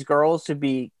training these girls to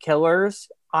be killers.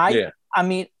 yeah. I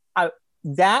mean,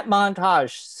 that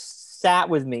montage sat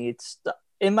with me. It's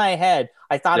in my head.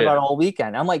 I thought Yeah. about it all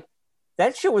weekend. I'm like,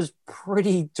 that shit was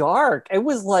pretty dark. It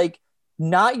was like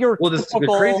not your Well, the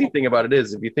typical. crazy thing about it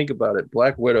is, if you think about it,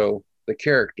 Black Widow, the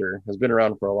character, has been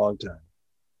around for a long time,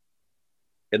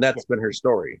 and that's been her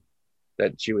story.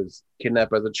 That she was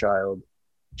kidnapped as a child,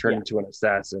 turned into an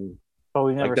assassin, But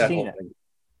we've never like that seen whole it. thing.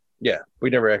 Yeah, we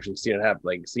never actually seen it happen,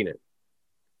 like seen it.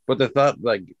 But the thought,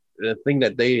 like the thing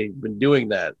that they've been doing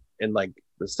that in like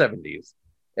the 70s,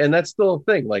 and that's still a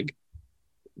thing. Like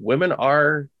women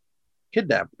are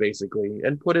kidnapped basically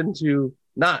and put into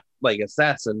not like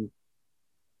assassin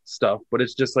stuff, but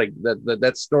it's just like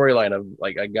that storyline of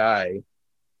like a guy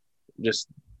just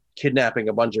kidnapping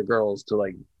a bunch of girls to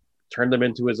like turn them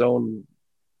into his own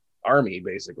army,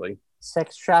 basically.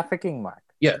 Sex trafficking, Mark.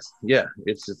 Yes, yeah.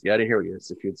 It's just I didn't hear you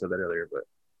if you had said that earlier,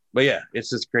 but yeah, it's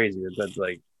just crazy that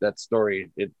like that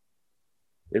story. It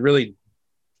really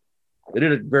they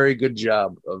did a very good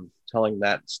job of telling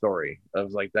that story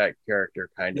of like that character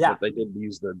kind of. Yeah. But they did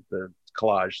use the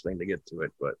collage thing to get to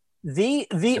it, but the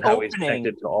and how he's opening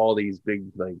connected to all these big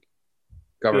like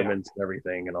governments and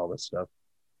everything and all this stuff.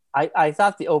 I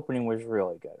thought the opening was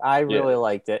really good. I really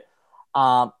liked it.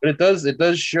 But it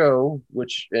does show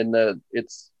which and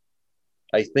it's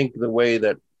I think the way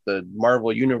that the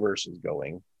Marvel universe is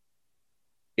going,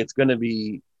 it's going to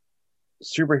be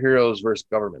superheroes versus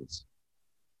governments,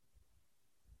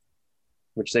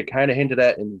 which they kind of hinted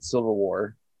at in Civil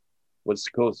War with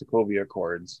Sokovia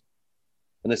Accords,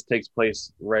 and this takes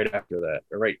place right after that,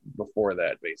 or right before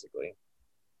that, basically.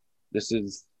 This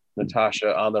is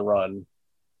Natasha on the run,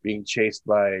 being chased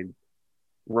by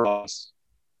Ross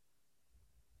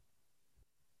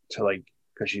to like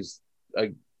because she's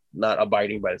not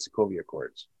abiding by the Sokovia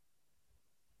Accords.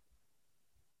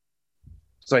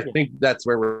 So I think that's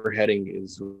where we're heading.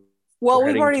 Is well,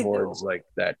 we've already towards like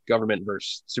that government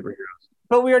versus superheroes.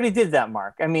 But we already did that,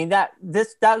 Mark. I mean that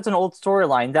was an old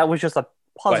storyline. That was just a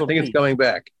puzzle. Well, I think it's coming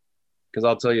back because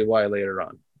I'll tell you why later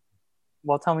on.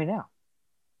 Well, tell me now.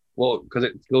 Well, because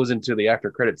it goes into the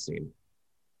after credit scene.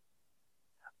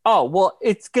 Oh well,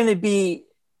 it's going to be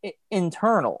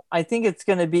internal. I think it's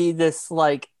going to be this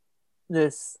like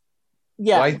this.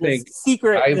 Yeah, well, I think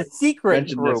the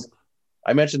secret group.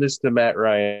 I mentioned this to Matt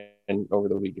Ryan over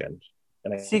the weekend,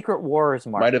 and Secret Wars.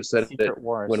 Mark. Might have said Secret it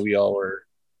Wars. when we all were.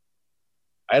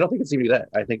 I don't think it's even that.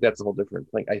 I think that's a whole different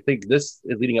thing. I think this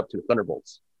is leading up to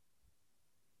Thunderbolts,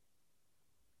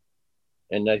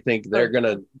 and I think they're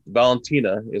gonna.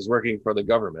 Valentina is working for the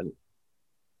government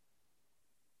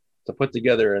to put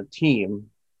together a team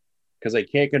because they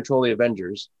can't control the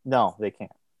Avengers. No, they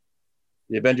can't.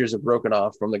 The Avengers have broken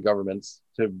off from the governments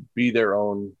to be their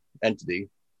own entity.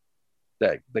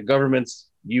 That the government's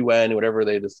UN, whatever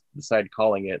they decide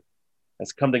calling it,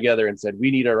 has come together and said,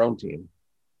 we need our own team.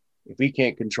 If we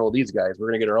can't control these guys, we're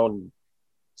going to get our own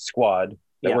squad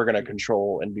that we're going to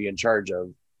control and be in charge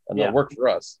of, and they'll work for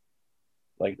us.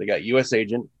 Like they got US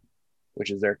Agent, which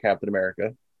is their Captain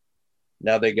America.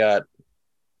 Now they got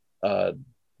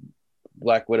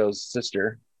Black Widow's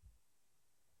sister,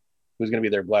 who's going to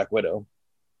be their Black Widow.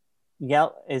 Yeah,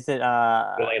 is it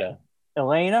Elena?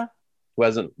 Elena, who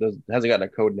hasn't gotten a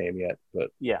code name yet, but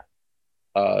yeah.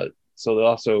 So they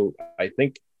also, I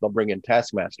think they'll bring in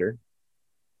Taskmaster.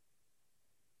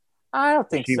 I don't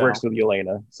think she works with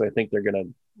Elena, so I think they're gonna.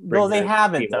 Well, they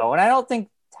haven't though, and I don't think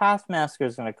Taskmaster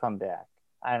is going to come back.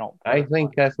 I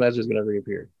think Taskmaster is going to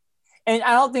reappear, and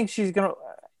I don't think she's going to.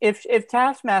 If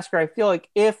Taskmaster, I feel like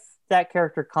if that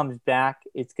character comes back,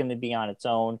 it's going to be on its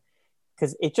own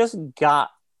because it just got.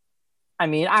 I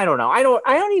mean, I don't know. I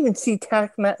don't even see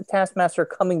Taskmaster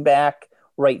coming back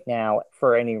right now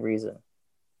for any reason.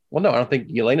 Well, no, I don't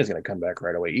think Elena's going to come back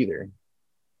right away either.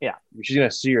 Yeah, she's going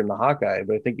to see her in the Hawkeye,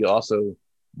 but I think you also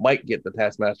might get the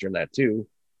Taskmaster in that too,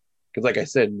 because like I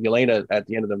said, Elena at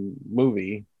the end of the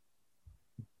movie,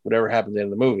 whatever happens at the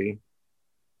end of the movie,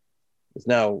 is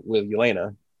now with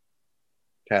Elena,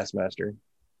 Taskmaster.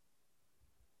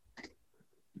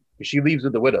 She leaves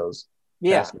with the Widows.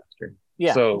 Yeah. Taskmaster.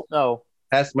 Yeah. So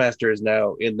Taskmaster is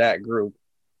now in that group,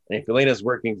 and if Elena's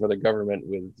working for the government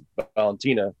with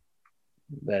Valentina,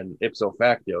 then ipso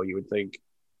facto, you would think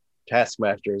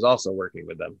Taskmaster is also working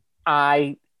with them.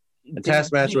 And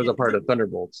Taskmaster was a part of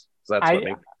Thunderbolts, so that's what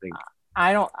makes me think.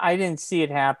 I didn't see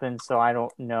it happen, so I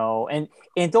don't know. And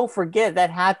don't forget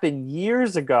that happened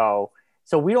years ago,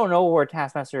 so we don't know where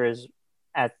Taskmaster is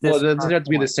at this. Well, it doesn't have to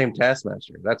be the same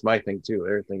Taskmaster. That's my thing too.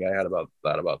 Everything I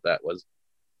thought about that was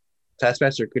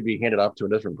Taskmaster could be handed off to a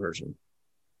different person.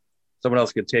 Someone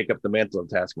else could take up the mantle of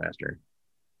Taskmaster.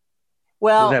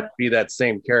 Well, it doesn't have to be that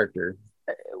same character.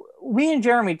 We and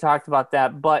Jeremy talked about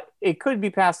that, but it could be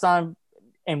passed on,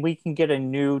 and we can get a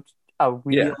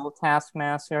real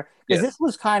Taskmaster. Because this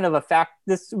was kind of a fact.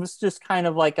 This was just kind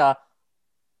of like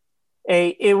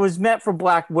it was meant for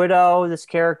Black Widow, this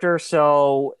character.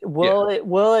 So will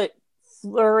it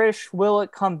flourish? Will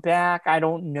it come back? I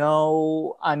don't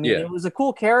know. I mean, it was a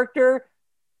cool character.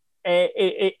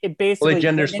 It basically they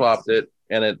gender swapped it,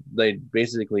 and they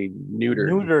basically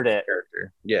neutered it.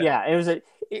 Character. Yeah. It was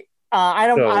I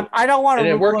don't want to. And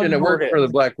it worked. And it worked for the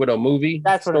Black Widow movie.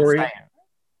 That's what story. I'm saying.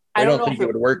 I don't think it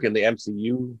would work in the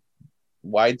MCU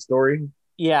wide story.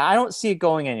 Yeah, I don't see it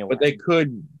going anywhere. But they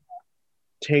could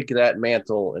take that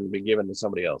mantle and be given to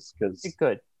somebody else, because It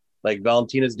could. like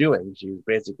Valentina's doing, she's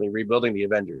basically rebuilding the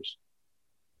Avengers.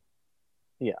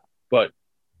 Yeah. But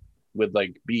with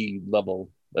like B level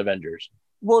Avengers.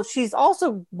 Well, she's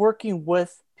also working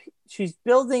with. She's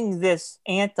building this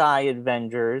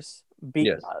anti-Avengers.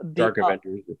 Yes, Dark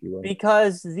Avengers, if you will.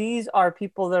 Because these are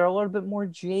people that are a little bit more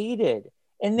jaded,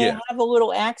 and they have a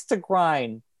little axe to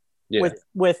grind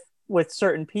with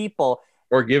certain people,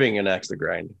 or giving an axe to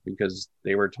grind because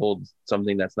they were told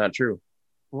something that's not true.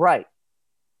 Right.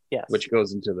 Yes. Which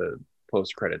goes into the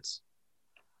post credits.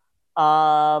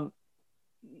 Black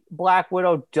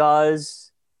Widow does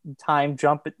time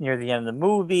jump near the end of the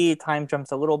movie. Time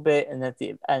jumps a little bit, and at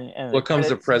the and what comes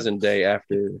to present day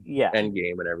after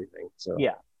Endgame and everything. So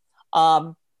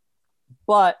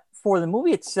but for the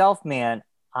movie itself, man,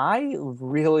 I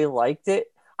really liked it.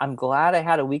 I'm glad I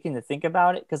had a weekend to think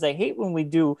about it, because I hate when we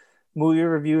do movie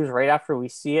reviews right after we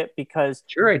see it, because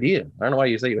it's your idea. I don't know why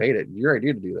you say you hate it. It's your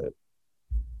idea to do that.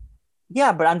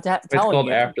 Yeah, but I'm telling you. It's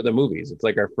called after the movies. It's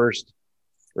like our first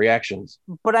reactions.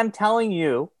 But I'm telling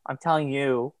you,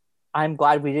 I'm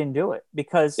glad we didn't do it,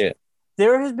 because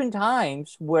there has been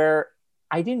times where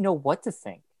I didn't know what to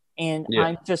think. And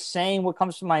I'm just saying what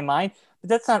comes to my mind, but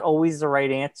that's not always the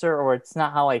right answer, or it's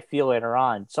not how I feel later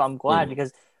on. So I'm glad,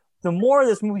 because the more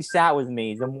this movie sat with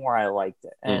me, the more I liked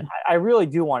it. And I really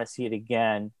do want to see it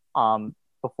again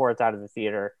before it's out of the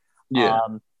theater. Yeah.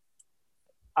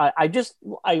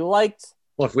 I liked.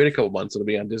 Well, if we wait a couple months, it'll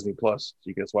be on Disney Plus, so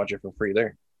you can just watch it for free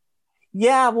there.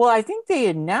 Yeah, well, I think they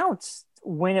announced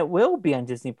when it will be on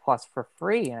Disney Plus for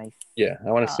free, and I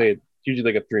want to say it's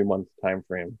usually like a 3-month time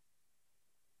frame.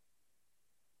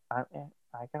 I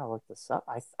gotta look this up.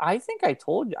 I think I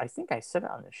told you. I think I said it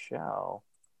on the show,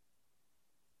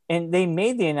 and they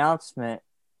made the announcement.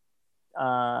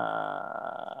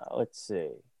 Let's see,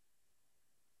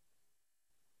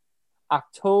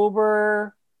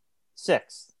 October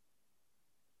 6th.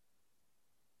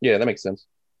 Yeah, that makes sense.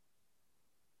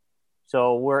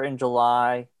 So we're in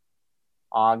July,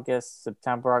 August,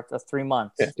 September, 3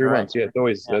 months. Yeah, 3 months. Yeah, it's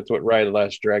always that's what Ride the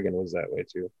Last Dragon was that way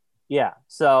too. Yeah,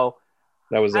 so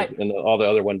that was it, and all the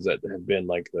other ones that have been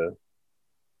like the.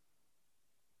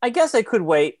 I guess I could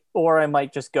wait, or I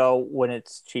might just go when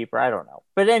it's cheaper. I don't know,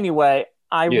 but anyway,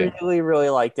 I really, really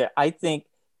liked it. I think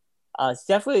it's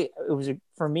definitely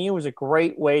for me. It was a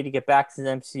great way to get back to the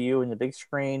MCU and the big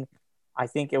screen. I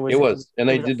think it was, and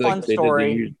they did like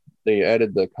they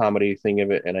added the comedy thing of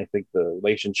it, and I think the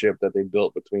relationship that they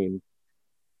built between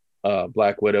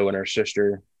Black Widow and her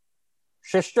sister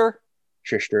was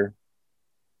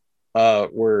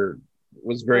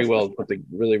very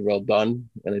really well done,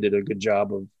 and they did a good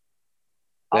job of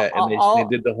that. And they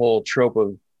did the whole trope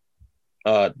of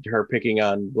her picking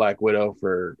on Black Widow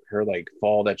for her like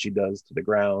fall that she does to the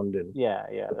ground, and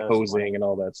the posing and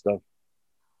all that stuff.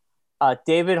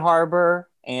 David Harbour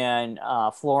and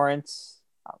Florence.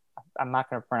 I'm not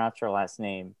going to pronounce her last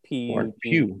name. Pugh.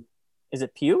 Is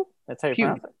it Pugh? That's how you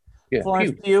pronounce it. Yeah,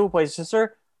 Florence Pugh plays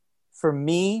sister. For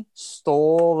me,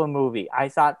 stole the movie. I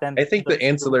thought them. I think the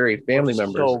ancillary family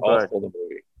members all stole the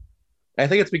movie. I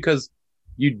think it's because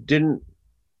you didn't,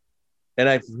 and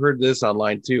I've heard this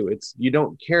online too. It's not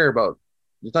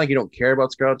like you don't care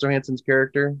about Scarlett Johansson's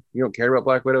character. You don't care about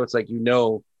Black Widow. It's like you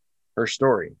know her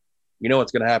story. You know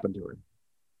what's going to happen to her.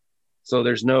 So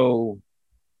there's no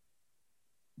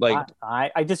like.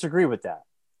 I disagree with that.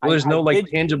 Well, there's no like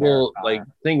tangible like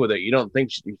thing with it. You don't think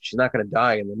she's not going to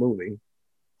die in the movie.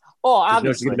 Oh,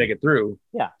 obviously she's going to make it through.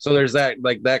 Yeah. So there's that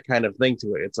kind of thing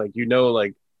to it. It's like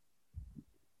like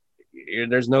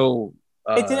there's no.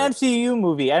 It's an MCU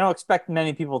movie. I don't expect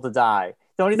many people to die.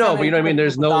 No, but you know what I mean.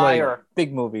 There's no like or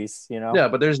big movies, Yeah,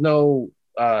 but there's no.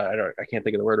 I can't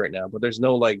think of the word right now, but there's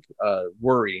no like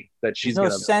worry that she's no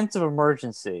sense of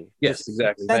emergency. Yes,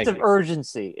 exactly. Sense of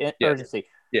urgency. Urgency.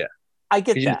 Yeah, I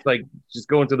get that. Just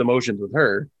going through the motions with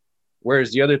her,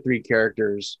 whereas the other three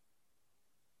characters,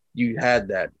 you had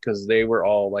that because they were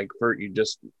all like you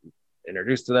just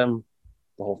introduced to them,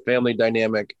 the whole family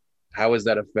dynamic. How does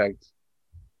that affect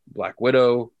Black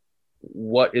Widow?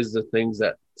 What is the things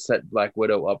that set Black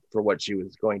Widow up for what she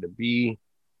was going to be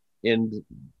in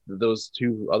those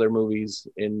two other movies,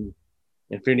 in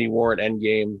Infinity War and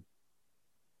Endgame?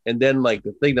 And then like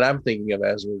the thing that I'm thinking of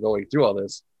as we're going through all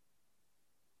this,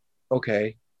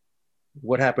 okay,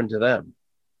 what happened to them?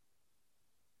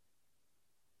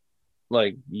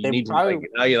 Like you need to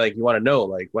now you want to know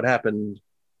like what happened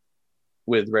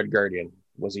with Red Guardian.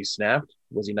 Was he snapped?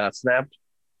 Was he not snapped?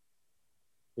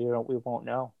 We won't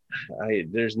know.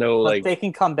 There's no but they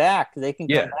can come back. They can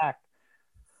come back.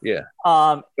 Yeah.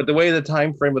 But the way the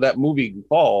time frame of that movie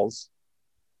falls,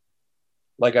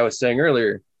 like I was saying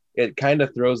earlier, it kind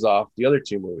of throws off the other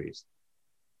two movies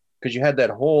because you had that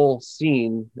whole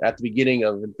scene at the beginning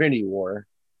of Infinity War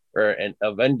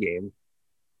of Endgame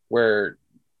where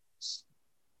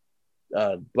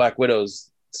Black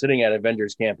Widow's sitting at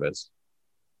Avengers Campus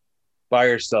by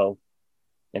herself,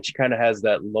 and she kind of has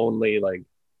that lonely, like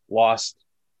lost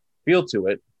feel to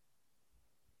it.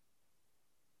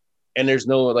 And there was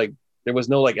no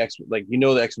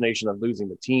the explanation of losing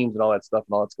the teams and all that stuff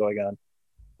and all that's going on.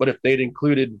 But if they'd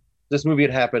included this movie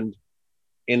had happened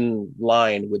in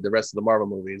line with the rest of the Marvel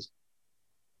movies,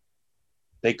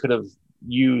 they could have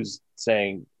used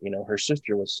saying, her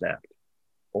sister was snapped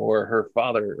or her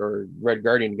father or Red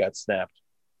Guardian got snapped.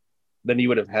 Then you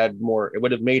would have had more, it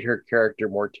would have made her character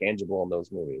more tangible in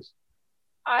those movies.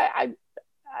 I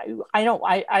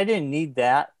didn't need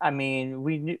that. I mean,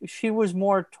 we knew she was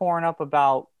more torn up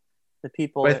about the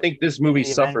people. But I think this movie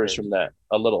suffers from that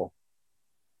a little.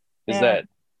 That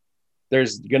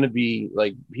there's going to be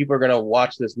people are going to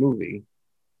watch this movie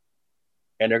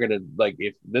and they're going to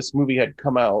if this movie had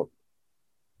come out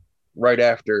right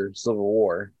after Civil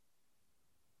War,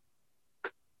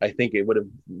 I think it would have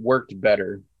worked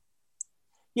better.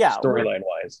 Yeah, storyline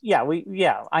wise.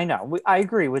 I know. I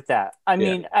agree with that. I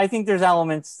mean, I think there's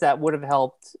elements that would have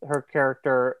helped her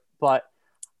character, but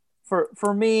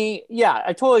for me,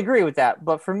 I totally agree with that.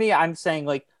 But for me, I'm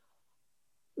saying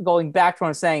going back to what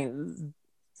I'm saying,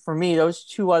 for me, those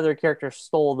two other characters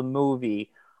stole the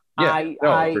movie.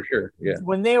 For sure. Yeah.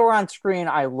 When they were on screen,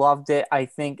 I loved it. I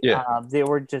think they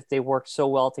worked so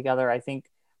well together. I think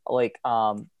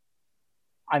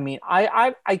I mean,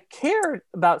 I cared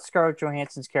about Scarlett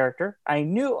Johansson's character. I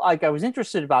knew I was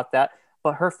interested about that,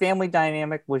 but her family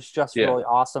dynamic was just really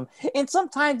awesome. And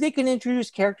sometimes they can introduce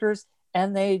characters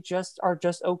and they just are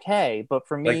just okay. But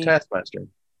for me, like Taskmaster.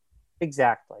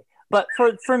 Exactly. But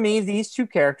for me, these two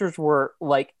characters were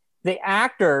the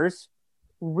actors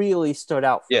really stood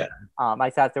out. I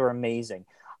thought they were amazing.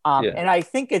 And I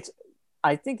think it's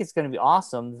going to be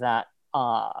awesome that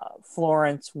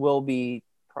Florence will be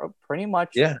pretty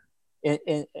much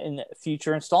in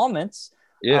future installments.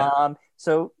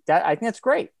 So that I think that's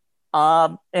great.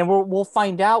 And we'll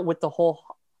find out with the whole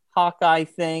Hawkeye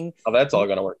thing. Oh, that's all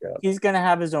going to work out. He's going to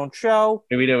have his own show.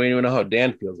 We don't even know how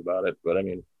Dan feels about it, but I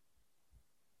mean,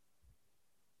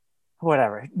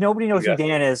 whatever. Nobody knows who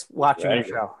Dan is watching the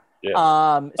show.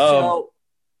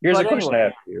 Here's a question I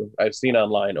have for you. I've seen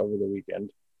online over the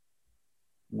weekend.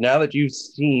 Now that you've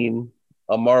seen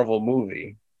a Marvel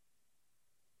movie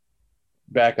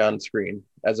back on screen,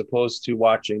 as opposed to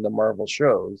watching the Marvel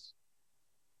shows,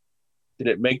 did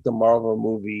it make the Marvel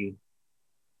movie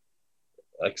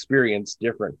experience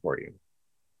different for you?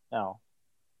 No.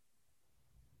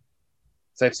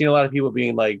 So I've seen a lot of people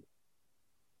being like,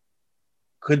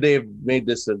 could they have made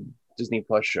this a Disney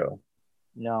Plus show?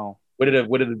 No. Would it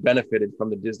have benefited from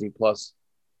the Disney Plus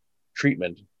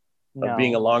treatment of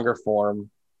being a longer form,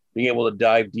 being able to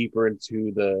dive deeper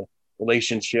into the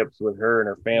relationships with her and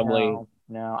her family?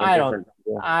 No, I don't.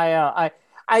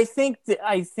 I think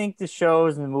the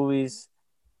shows and the movies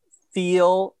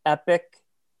feel epic.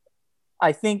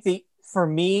 I think for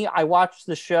me, I watch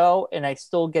the show and I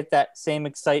still get that same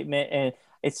excitement, and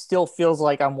it still feels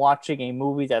like I'm watching a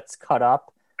movie that's cut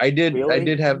up. I did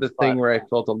have the thing where I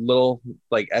felt a little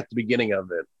at the beginning of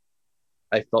it,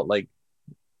 I felt like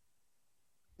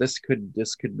this could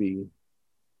be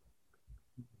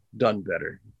done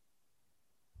better.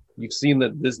 You've seen the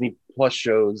Disney Plus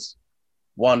shows,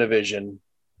 WandaVision,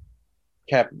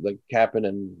 Captain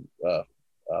and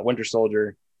Winter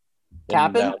Soldier,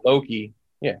 Captain, Loki,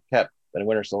 Cap and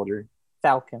Winter Soldier,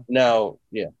 Falcon. Now,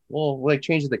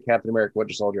 changes the Captain America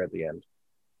Winter Soldier at the end,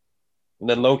 and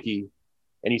then Loki,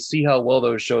 and you see how well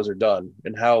those shows are done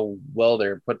and how well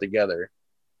they're put together.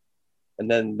 And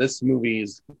then this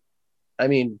movie's, I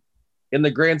mean, in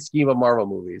the grand scheme of Marvel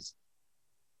movies,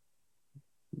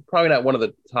 probably not one of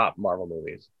the top Marvel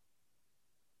movies.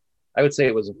 I would say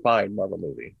it was a fine Marvel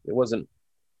movie. It wasn't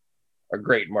a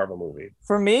great Marvel movie.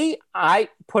 For me, I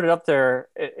put it up there.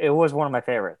 It was one of my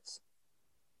favorites.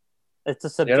 It's a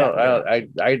subjective.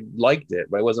 I liked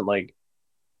it, but I wasn't I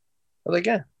was like,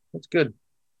 yeah, that's good.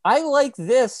 I like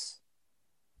this.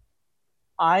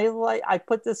 I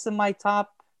put this in my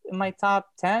top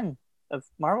 10 of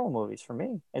Marvel movies. For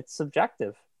me, it's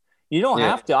subjective. You don't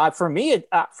have to. For me,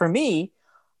 I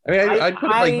mean, I'd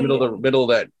put it middle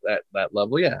of that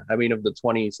level. Yeah. I mean, of the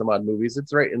 20 some odd movies,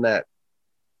 it's right in that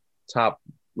top,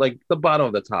 the bottom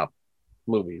of the top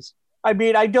movies. I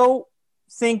mean, I don't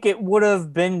think it would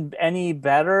have been any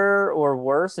better or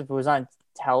worse if it was on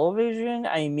television.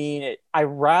 I mean, I'd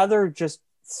rather just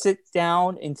sit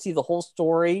down and see the whole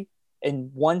story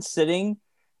in one sitting,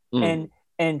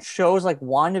 and shows like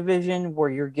WandaVision where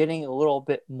you're getting a little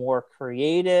bit more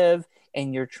creative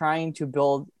and you're trying to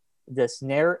build this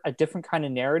a different kind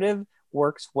of narrative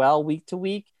works well week to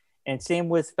week. And same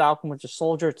with Falcon Winter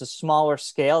Soldier. It's a smaller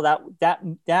scale.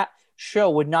 That show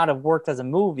would not have worked as a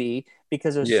movie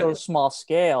because it was so small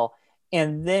scale.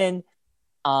 And then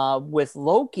with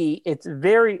Loki,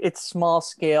 it's small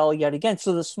scale yet again.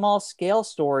 So the small scale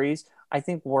stories I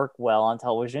think work well on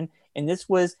television. And this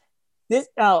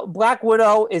Black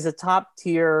Widow is a top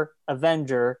tier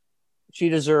Avenger. She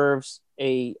deserves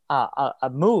a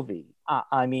movie.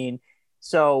 I mean,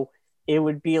 so it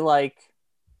would be like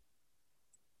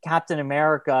Captain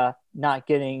America not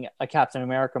getting a Captain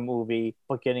America movie,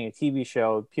 but getting a TV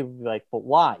show. People would be like, but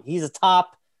why? He's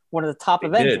one of the top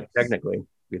Avengers. Technically, if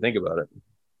you think about it.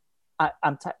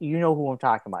 You know who I'm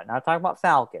talking about. Not talking about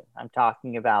Falcon. I'm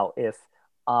talking about if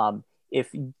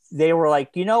they were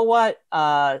like, you know what,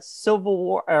 Civil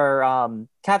War or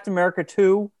Captain America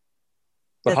 2.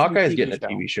 But Hawkeye's getting a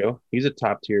TV show. He's a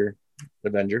top tier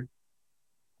Avenger.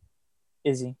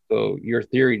 Is he? So your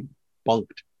theory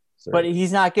bunked. Sorry. But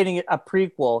he's not getting a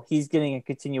prequel. He's getting a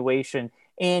continuation.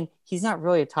 And he's not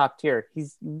really a top tier.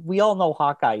 We all know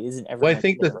Hawkeye isn't ever. Well, I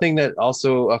think the thing that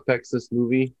also affects this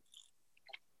movie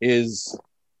is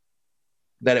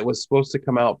that it was supposed to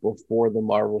come out before the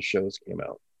Marvel shows came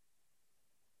out.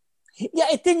 Yeah,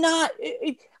 it did not.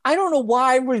 I don't know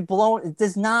why it was blown. It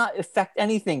does not affect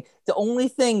anything. The only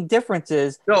difference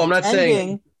is. No, I'm not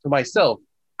saying to myself.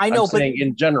 I know, I'm saying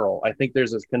in general, I think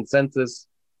there's this consensus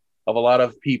of a lot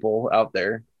of people out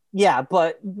there. Yeah,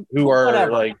 but who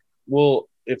are like, well,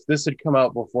 if this had come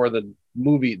out before the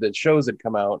shows had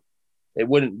come out, it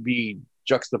wouldn't be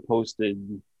juxtaposed.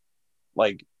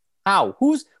 Like, how?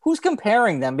 Who's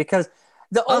comparing them? Because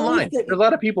online, there's a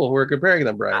lot of people who are comparing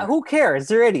them, Brian. Who cares?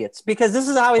 They're idiots. Because this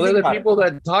is how they're the people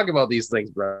that talk about these things,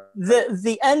 Brian.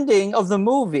 The ending of the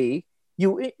movie,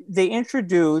 they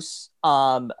introduce.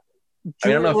 I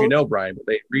don't know if you know, Brian, but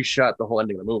they reshot the whole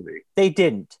ending of the movie. They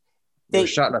didn't. They were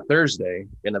shot on a Thursday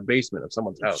in a basement of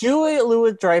someone's house. Julia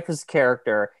Louis-Dreyfus'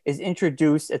 character is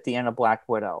introduced at the end of Black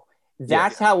Widow.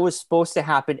 That's how it was supposed to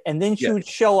happen, and then she would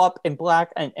show up in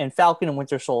and Falcon and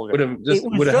Winter Soldier. Would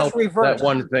have helped. Reversed. That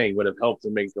one thing would have helped to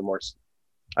make the more.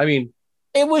 I mean,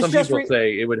 it was some people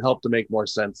say it would help to make more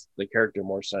sense, the character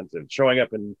more sense. Of showing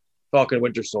up in Falcon and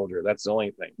Winter Soldier. That's the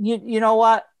only thing. You know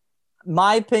what?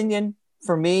 My opinion,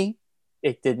 for me,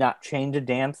 it did not change a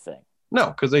damn thing. No,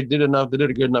 because they did a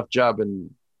good enough job in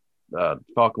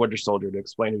Falcon Winter Soldier to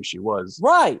explain who she was.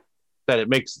 Right. That it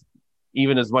makes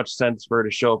even as much sense for her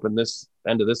to show up in this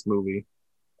end of this movie.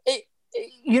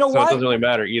 You know what? So it doesn't really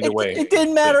matter either way. It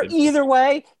didn't matter either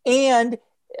way. And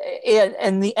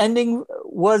the ending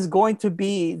was going to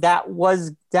be that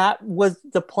was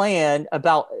the plan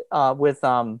about with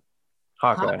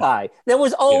Hawkeye. That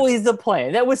was always the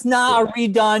plan. That was not a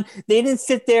redone. They didn't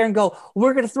sit there and go,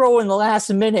 we're going to throw in the last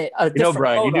minute.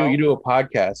 Brian, you do a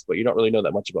podcast, but you don't really know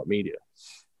that much about media.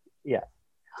 Yeah.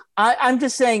 I'm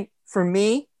just saying, for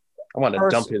me, I want to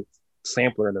dump his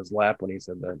sampler in his lap when he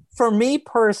said that. For me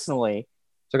personally, it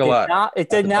took a lot. It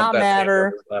did not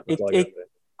matter.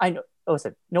 I know.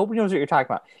 Listen, nobody knows what you're talking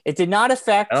about. It did not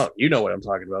affect. You know what I'm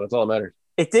talking about. That's all that matters.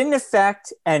 It didn't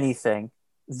affect anything.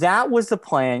 That was the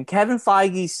plan. Kevin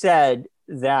Feige said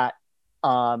that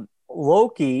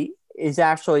Loki is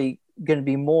actually going to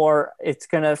be more. It's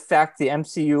going to affect the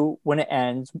MCU when it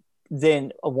ends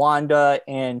than Wanda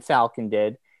and Falcon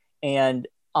did, and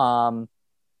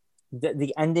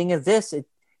the ending of this, it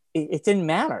didn't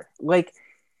matter. Like,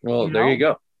 well, there you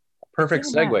go. Perfect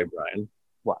segue, matter. Brian.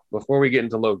 What? Before we get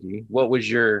into Loki, what was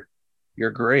your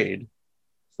grade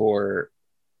for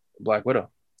Black Widow?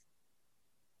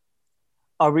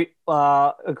 Are we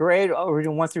a grade? Are we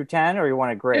doing 1 through 10, or you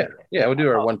want a grade? Yeah, we'll do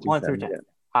our 1 through 10.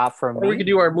 For me, or we could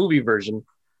do our movie version,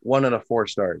 1 out of 4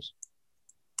 stars.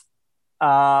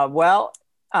 Well,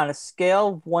 on a scale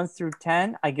of 1 through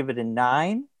 10, I give it a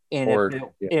 9. And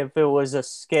if it was a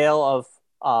scale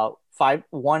of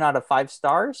 1 out of 5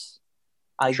 stars,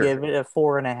 I give it a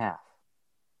 4.5.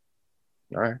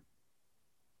 All right.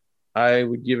 I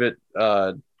would give it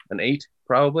an 8,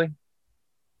 probably,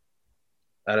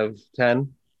 out of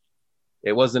 10.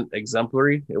 It wasn't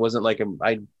exemplary. It wasn't like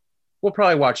we'll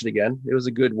probably watch it again. It was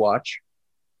a good watch,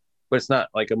 but it's not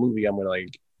like a movie I'm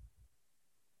going to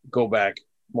go back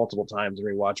multiple times and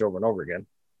rewatch over and over again.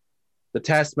 The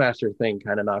Taskmaster thing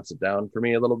kind of knocks it down for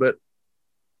me a little bit.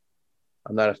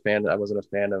 I'm not a fan. I wasn't a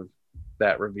fan of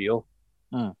that reveal.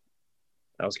 I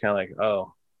was kind of like,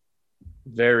 oh,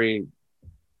 very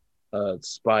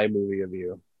spy movie of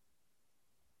you,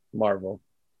 Marvel.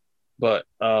 But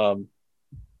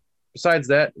besides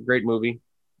that, great movie.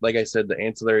 Like I said, the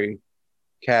ancillary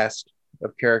cast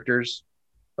of characters,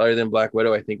 other than Black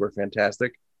Widow, I think were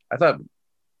fantastic. I thought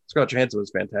Scarlett Johansson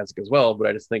was fantastic as well, but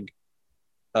I just think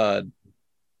uh,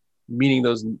 meeting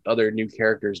those other new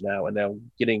characters now, and now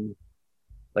getting,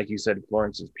 like you said,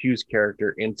 Florence Pugh's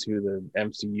character into the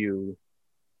MCU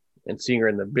and seeing her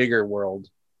in the bigger world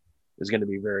is going to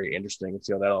be very interesting and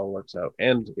see how that all works out.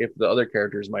 And if the other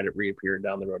characters might have reappeared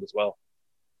down the road as well.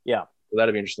 Yeah. So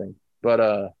that'd be interesting.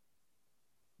 But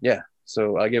yeah,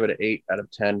 so I'll give it an 8 out of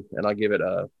 10, and I'll give it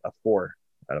a 4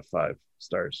 out of 5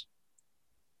 stars.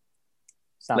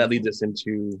 That leads us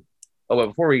into, but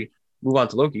before we move on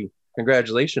to Loki,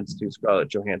 congratulations to Scarlett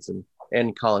Johansson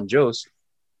and Colin Jost.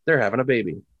 They're having a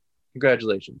baby.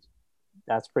 Congratulations.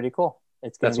 That's pretty cool.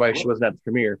 That's why she wasn't at the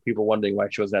premiere. People wondering why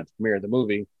she wasn't at the premiere of the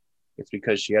movie. It's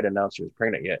because she hadn't announced she was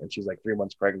pregnant yet, and she's like 3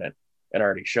 months pregnant and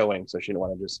already showing, so she didn't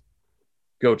want to just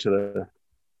go to the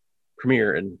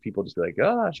premiere and people just be like,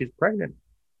 "Ah, she's pregnant."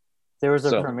 There was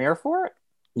a premiere for it?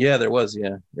 Yeah, there was.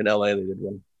 Yeah, in LA they did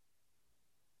one.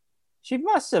 She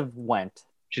must have went.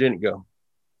 She didn't go.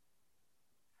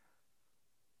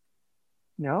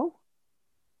 No?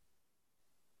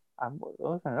 I'm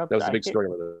looking it up. That was the big story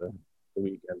of the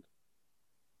weekend.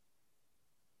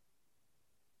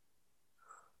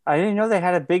 I didn't know they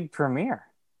had a big premiere.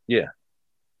 Yeah.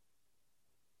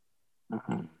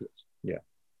 Uh-huh. Yeah.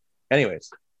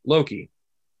 Anyways, Loki,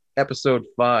 episode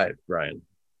 5, Brian.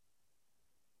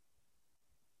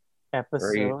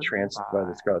 Very tranced by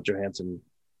the Scarlett Johansson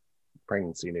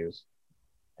pregnancy news.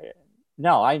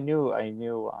 No, I knew.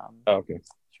 Okay.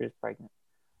 She was pregnant.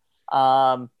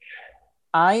 I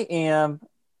am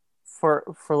for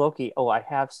Loki. Oh, I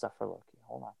have stuff for Loki.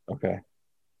 Hold on. Okay.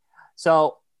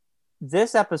 So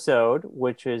this episode,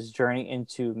 which is Journey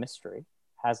into Mystery,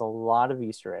 has a lot of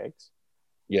Easter eggs.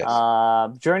 Yes.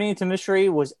 Journey into Mystery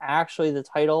was actually the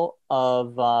title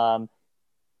of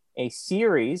a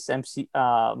series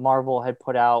Marvel had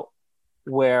put out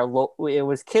where it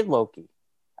was Kid Loki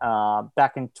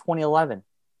back in 2011.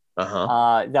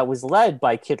 That was led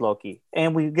by Kid Loki.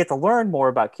 And we get to learn more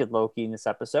about Kid Loki in this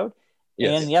episode.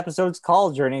 Yes. And the episode's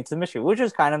called Journey into Mystery, which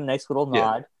is kind of a nice little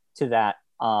nod to that.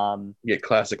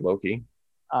 Classic Loki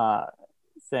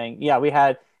thing. Yeah, we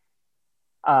had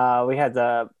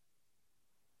the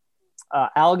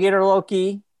alligator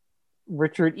Loki,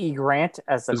 Richard E. Grant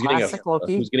as the classic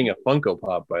Loki. Who's getting a Funko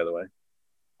Pop, by the way?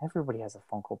 Everybody has a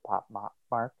Funko Pop,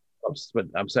 Mark. But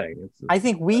I'm saying, I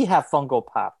think we have Funko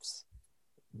Pops.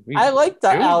 I like the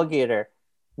alligator.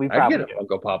 I'd get a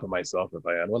Funko Pop of myself if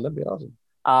I had one. That'd be awesome.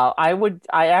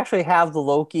 I actually have the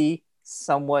Loki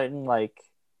somewhat in like,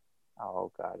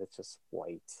 oh god, it's just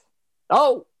white.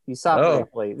 Oh, you saw it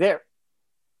briefly there.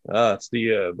 It's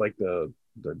the like the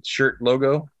shirt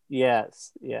logo.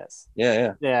 Yes. Yeah.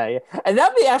 And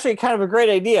that'd be actually kind of a great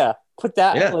idea. Put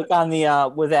that like on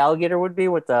the where the alligator would be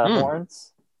with the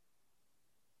horns.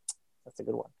 That's a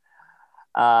good one.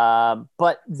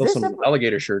 But there's some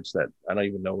alligator shirts that I don't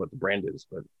even know what the brand is,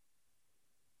 but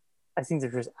I think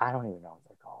they're just, I don't even know what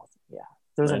they're called. Yeah.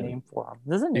 There's a name for them.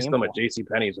 There's a name. I used them at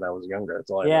JCPenney's when I was younger. That's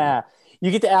all I remember.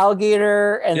 You get the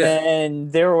alligator, and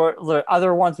then there were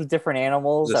other ones with different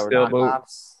animals that were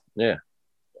knockoffs. Yeah.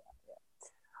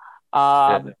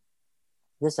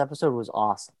 This episode was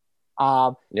awesome.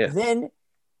 Then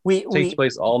it takes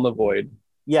place all in the void.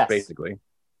 Yes. Basically.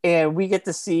 And we get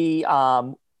to see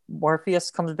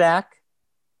Morpheus comes back,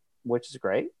 which is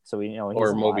great. So we know he's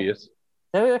or Mobius.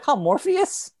 Did we call him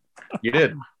Morpheus? You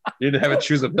did. You didn't have to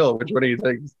choose a pill. Which one do you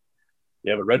think?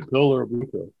 You have a red pill or a blue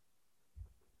pill?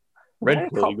 Red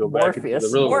pill, you go back into the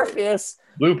real Morpheus.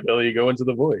 World. Blue pill, you go into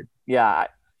the void. Yeah.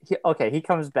 He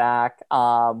comes back.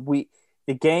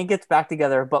 The gang gets back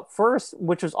together, but first,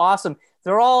 which was awesome,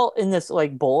 they're all in this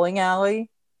like bowling alley,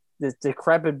 this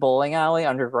decrepit bowling alley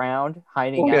underground,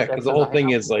 hiding out. Yeah, because the whole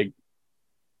thing is like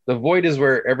the void is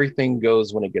where everything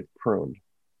goes when it gets pruned.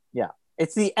 Yeah.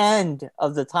 It's the end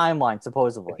of the timeline,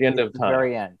 supposedly. At the end of time. The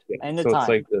very end. Yeah. End of time. It's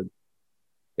like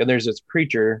and there's this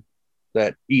creature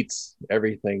that eats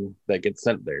everything that gets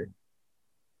sent there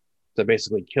to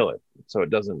basically kill it, so it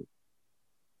doesn't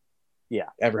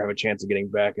ever have a chance of getting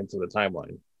back into the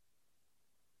timeline.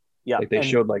 Yeah. Like they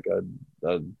showed like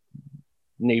a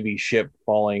Navy ship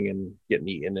falling and getting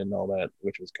eaten and all that,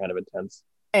 which was kind of intense.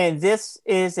 And this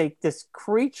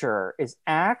creature is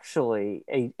actually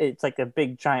it's like a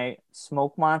big giant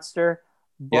smoke monster,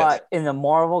 but in the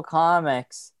Marvel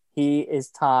comics, he is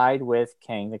tied with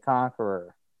Kang the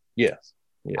Conqueror. Yes.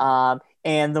 Yeah.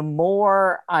 And the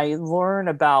more I learn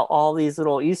about all these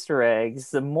little Easter eggs,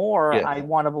 the more I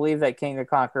want to believe that Kang the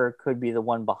Conqueror could be the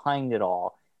one behind it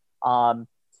all.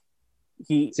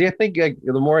 He See, I think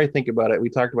the more I think about it, we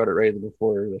talked about it right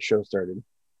before the show started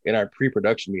in our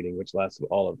pre-production meeting, which lasted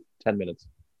all of 10 minutes.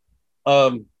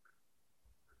 Um,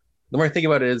 the more I think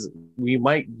about it is we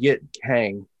might get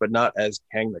Kang, but not as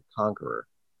Kang the Conqueror.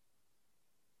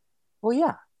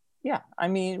 well, yeah. I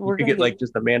mean, You we're could gonna get get like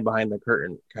just a man behind the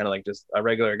curtain, kind of like just a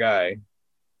regular guy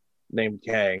named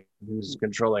Kang who's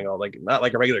controlling all, like not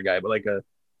like a regular guy, but like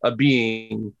a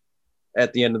being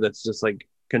at the end of that's just like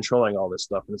controlling all this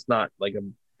stuff, and it's not like a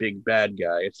big bad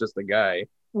guy. It's just a guy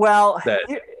well. that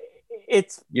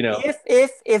It's you know.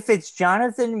 if it's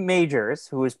Jonathan Majors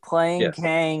who is playing Yes,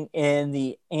 Kang in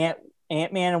the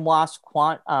Ant-Man and Wasp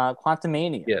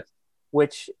Quantumania, yes.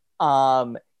 which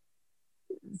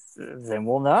then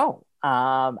we'll know.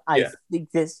 I Yeah,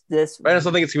 think this but I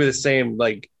also think it's gonna be the same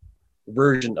like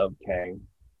version of Kang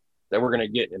that we're gonna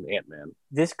get in Ant-Man.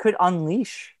 this could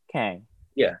unleash Kang.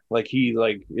 Yeah, like he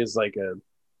like is like a,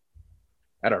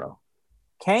 I don't know.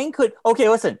 Kang could. Okay,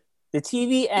 listen. The It just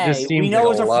TVA we seems like know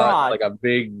a is a lot, fraud. like a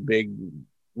big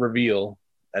reveal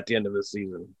at the end of the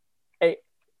season. Hey,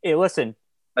 hey, listen.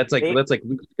 They, That's like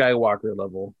Luke Skywalker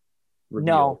level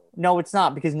reveal. no, it's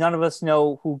not because none of us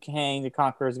know who Kang the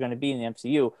Conqueror is going to be in the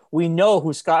MCU. We know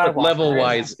who But level Skywalker is.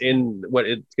 wise, in what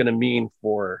it's going to mean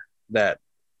for that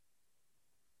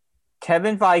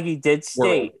Kevin Feige did world.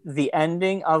 state the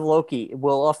ending of Loki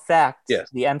will affect Yes.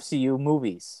 the MCU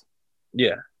movies.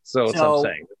 Yeah. So that's what I'm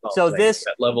saying. That's all I'm saying. This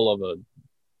That level of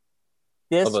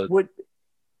this a would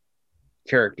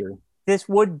character. this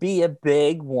would be a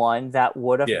big one that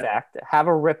would Yeah. affect have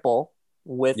a ripple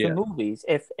with the Yeah. movies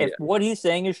if Yeah. what he's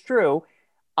saying is true.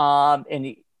 And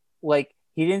he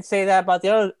didn't say that about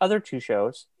the other two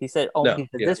shows. He said, No. he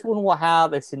said Yeah. this one will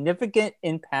have a significant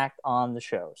impact on the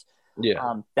shows.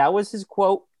 Yeah. That was his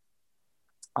quote.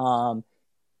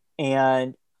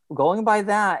 And going by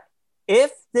that,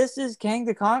 if this is Kang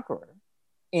the Conqueror,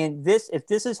 and if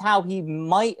this is how he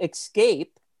might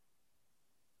escape,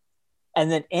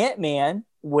 and then Ant-Man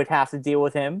would have to deal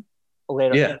with him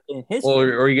later Yeah. in his Well, film.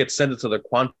 or you get sent into the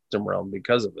quantum realm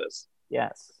because of this.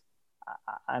 Yes.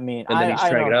 I mean, And then he's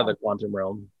trying to get out of know. the quantum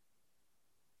realm.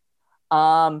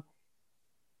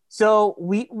 So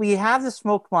we have the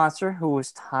smoke monster who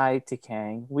was tied to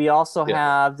Kang. We also Yeah.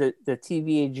 have the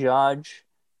TVA judge,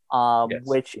 Yes.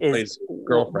 which He is plays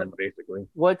girlfriend basically.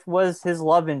 what was his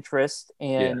love interest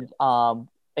in a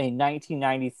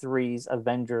 1993's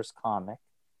Avengers comic.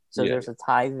 So Yeah. there's a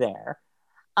tie there.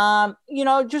 Just more.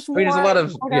 I mean, there's a lot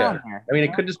of more yeah. down here, I mean,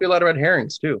 it could just be a lot of red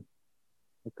herrings too.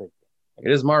 It could.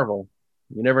 It is Marvel.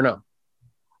 You never know.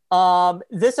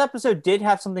 This episode did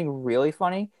have something really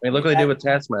funny. I mean, look what they did with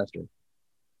Taskmaster.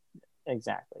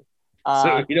 Exactly.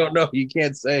 So you don't know. You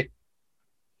can't say.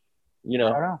 You know.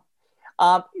 I don't know.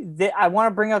 I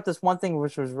want to bring up this one thing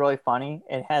which was really funny.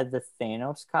 It had the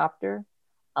Thanos copter.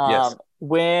 Yes.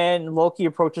 When Loki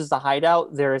approaches the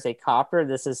hideout, there is a copter.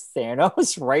 This is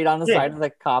Thanos right on the side of the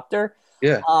copter.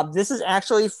 Yeah. This is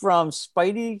actually from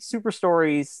Spidey Super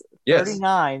Stories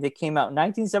 39 that came out in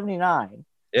 1979.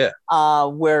 Yeah.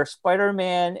 Where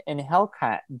Spider-Man and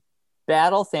Hellcat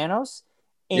battle Thanos.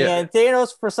 And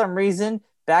Thanos, for some reason,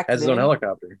 back has his own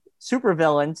helicopter.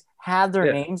 Supervillains had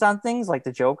their names on things like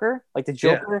the Joker. Like the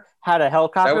Joker had a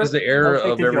helicopter. That was the era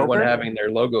of everyone Joker. having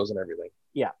their logos and everything.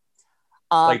 Yeah.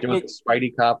 Like there was the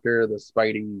Spidey copter, the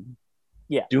Spidey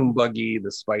Doom buggy, the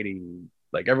Spidey,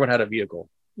 like everyone had a vehicle.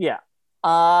 Yeah.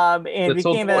 And it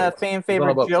became a fan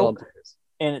favorite joke.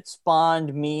 And it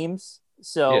spawned memes.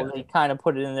 So they kind of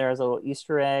put it in there as a little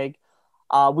Easter egg.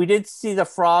 We did see the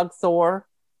Frog Thor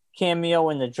cameo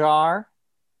in the jar.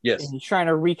 Yes. And he's trying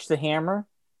to reach the hammer.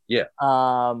 Yeah.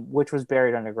 Which was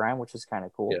buried underground, which is kind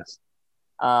of cool. Yes.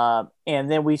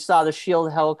 And then we saw the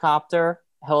Shield helicopter,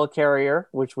 helicarrier,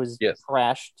 which was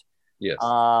crashed. Yes.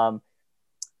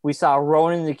 We saw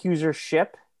Ronan the Accuser's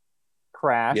ship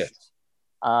crashed.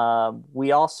 Yes.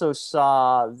 We also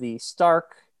saw the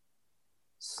Stark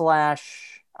 /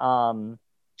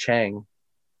 Chang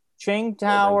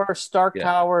Tower, Stark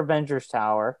Tower, Avengers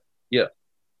Tower. Yeah.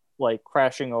 Like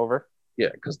crashing over. Yeah,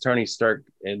 because Tony Stark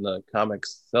in the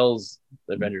comics sells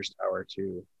the Avengers Tower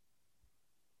to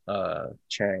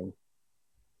Chang.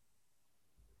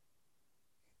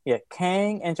 Yeah,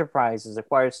 Kang Enterprises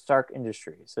acquired Stark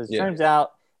Industries. As it turns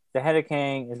out, the head of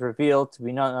Kang is revealed to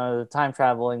be none other than the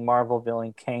time-traveling Marvel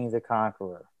villain Kang the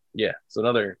Conqueror. Yeah, it's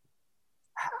another.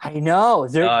 I know.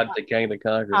 God, the Kang the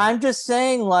Conqueror. I'm just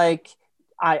saying, like,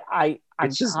 I'm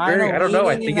just very. I don't know.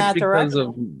 I think it's because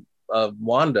of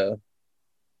Wanda.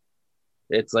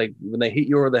 It's like when they hit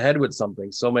you over the head with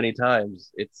something so many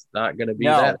times, it's not going to be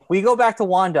that. We go back to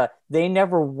Wanda. They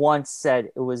never once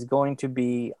said it was going to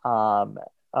be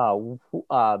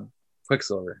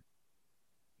Quicksilver.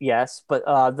 Yes, but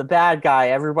the bad guy,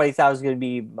 everybody thought was going to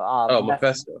be Oh,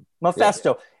 Mephisto.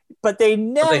 Mephisto, but they But they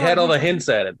never. had all the hints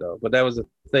at it though. But that was the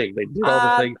thing. They did all the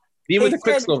Uh, things. Even they the said,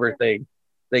 Quicksilver thing.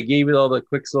 They gave it all the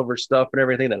Quicksilver stuff and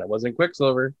everything. And it wasn't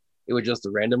Quicksilver. It was just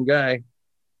a random guy.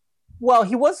 well,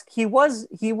 he was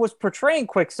portraying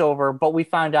Quicksilver, but we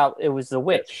found out it was the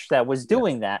witch that was Yeah.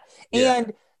 doing that. Yeah.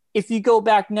 And if you go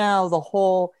back now, the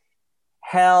whole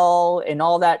hell and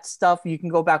all that stuff, you can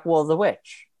go back. Well, the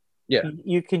witch. Yeah.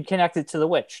 You can connect it to the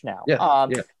witch now. Yeah.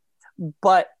 Yeah.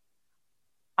 But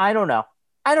I don't know.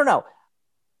 I don't know.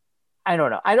 I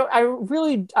don't know. I don't. I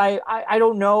really. I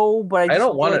don't know. But I I just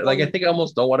don't want feel to, like, I think I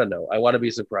almost don't want to know. I want to be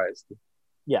surprised.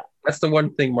 Yeah. That's the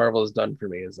one thing Marvel has done for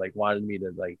me is like wanted me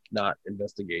to like not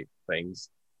investigate things.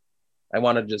 I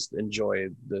want to just enjoy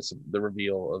the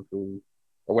reveal of who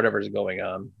or whatever's going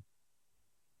on.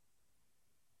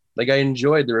 Like I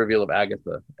enjoyed the reveal of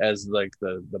Agatha as like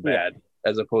the bad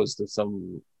as opposed to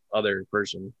some other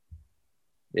person.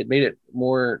 It made it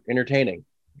more entertaining.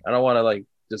 I don't want to like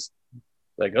just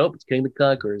like, oh, it's King the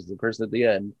Conqueror is the person at the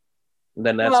end, and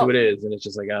then that's Well, who it is, and it's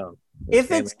just like, oh, if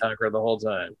King it's the Conqueror the whole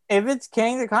time. if it's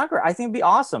King the Conqueror, I think it'd be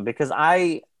awesome because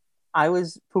I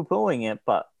was poo pooing it,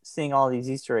 but seeing all these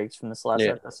Easter eggs from this last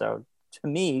Yeah, episode to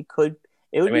me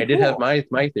it I would mean, be I did cool. have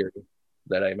my theory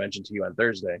that I mentioned to you on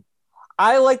Thursday.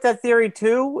 I like that theory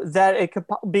too. That it could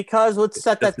because let's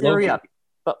set that It's theory Loki. up.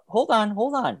 But hold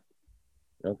on,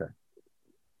 Okay.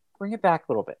 bring it back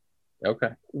a little bit. Okay.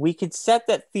 We could set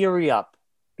that theory up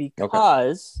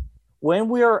because when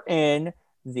we are in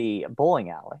the bowling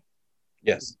alley,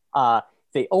 Yes.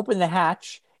 they open the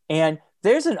hatch and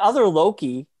there's another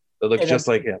Loki. It looks just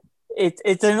like him.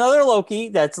 It's another Loki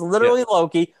that's literally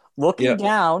Loki looking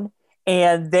down,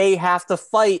 and they have to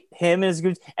fight him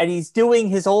and he's doing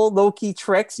his old Loki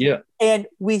tricks. Yeah. And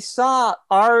we saw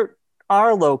our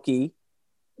Loki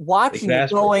watching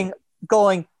it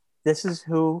going, this is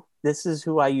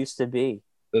who I used to be.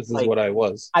 This is Like, what I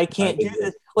was. I can't do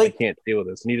this. Like, I can't deal with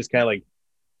this. And he just kind of like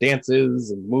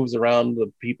dances and moves around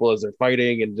the people as they're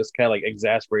fighting and just kind of like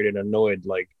exasperated and annoyed.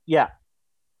 Like, yeah.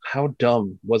 How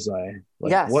dumb was I? Like,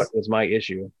 Yes. What was my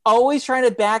issue? Always trying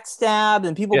to backstab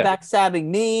and people backstabbing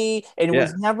me. And it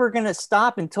was never going to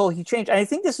stop until he changed. And I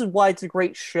think this is why it's a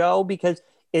great show because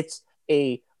it's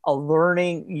a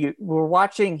learning. We're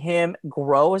watching him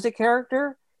grow as a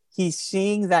character. He's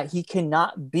seeing that he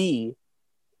cannot be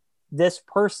this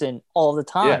person all the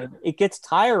time. It gets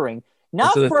tiring.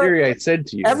 Not so the for theory I said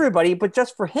to you, everybody, but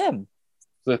just for him.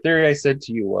 So the theory I said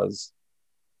to you was,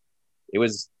 it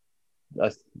was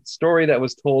a story that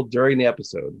was told during the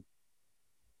episode.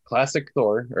 Classic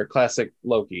Thor or classic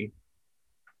Loki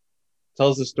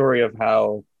tells the story of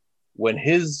how when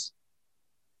his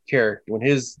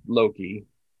Loki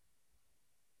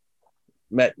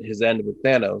met his end with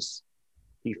Thanos,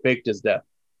 he faked his death.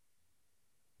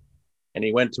 And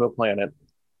he went to a planet.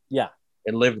 Yeah.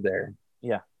 And lived there.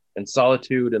 Yeah. In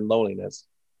solitude and loneliness.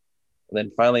 And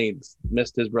then finally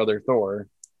missed his brother Thor.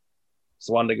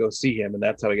 So wanted to go see him, and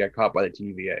that's how he got caught by the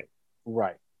TVA.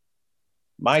 Right.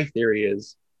 My theory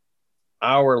is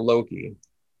our Loki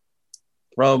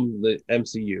from the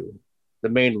MCU, the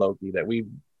main Loki that we've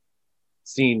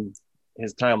seen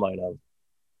his timeline of,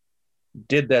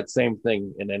 did that same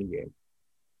thing in Endgame.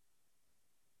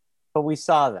 But we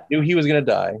saw that. Knew he was going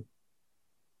to die.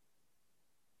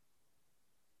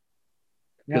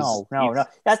 No.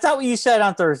 That's not what you said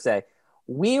on Thursday.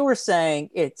 We were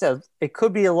saying it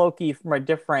could be a Loki from a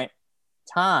different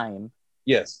time.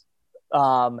 Yes.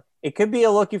 It could be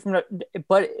a Loki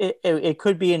but it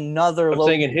could be another Loki. I'm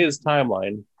saying in his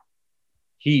timeline,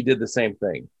 he did the same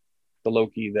thing. The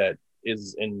Loki that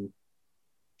is in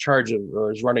charge of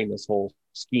or is running this whole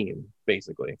scheme,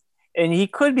 basically. And he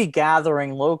could be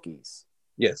gathering Lokis.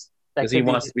 Yes, because he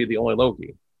wants to be the only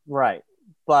Loki. Right,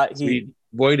 but so he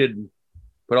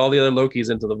put all the other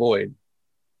Lokis into the void.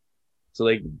 So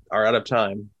they are out of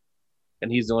time,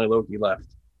 and he's the only Loki left.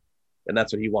 And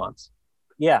that's what he wants.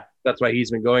 Yeah. That's why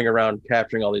he's been going around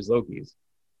capturing all these Lokis.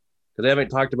 Because they haven't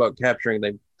talked about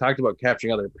they've talked about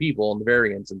capturing other people and the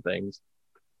variants and things.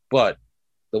 But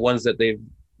the ones that they've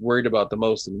worried about the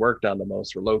most and worked on the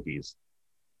most are Lokis.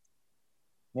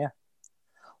 Yeah.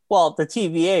 Well, the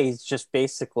TVA is just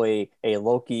basically a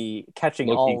Loki catching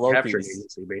all Lokis. Capturing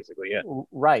agency, basically, yeah.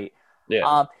 Right.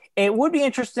 Yeah. It would be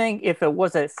interesting if it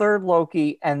was a third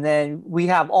Loki and then we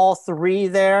have all three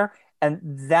there, and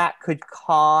that could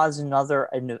cause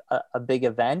a big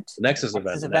event. Nexus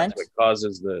event. That's what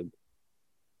causes the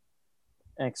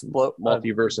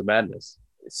multiverse of madness.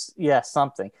 Yeah,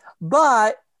 something.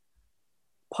 But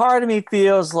part of me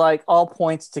feels like all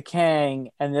points to Kang,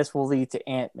 and this will lead to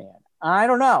Ant-Man. I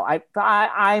don't know.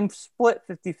 I'm split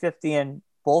 50-50 in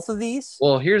both of these.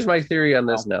 Well, here's my theory on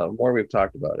this now. The more we've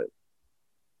talked about it.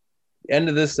 The end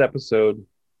of this episode,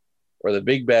 or the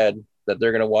big bad that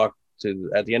they're going to walk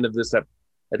to at the end of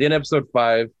episode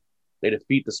 5, they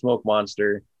defeat the smoke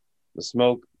monster. The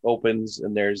smoke opens,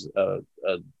 and there's a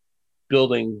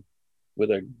building with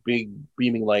a big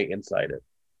beaming light inside it.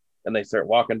 And they start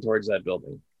walking towards that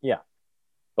building. Yeah.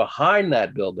 Behind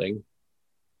that building,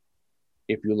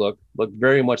 if you look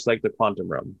very much like the quantum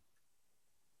realm.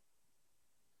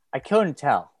 I couldn't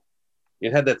tell.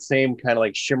 It had that same kind of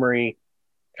like shimmery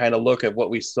kind of look of what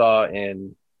we saw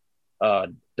in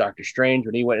Doctor Strange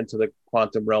when he went into the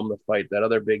quantum realm to fight that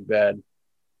other big bad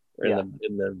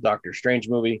in the Doctor Strange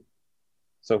movie.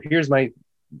 So here's my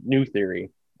new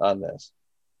theory on this.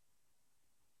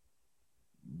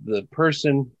 The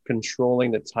person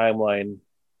controlling the timeline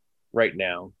right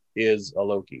now is a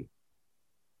Loki.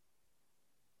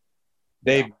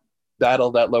 They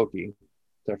battled that Loki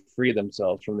to free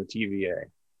themselves from the TVA.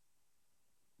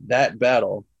 That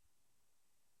battle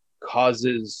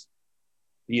causes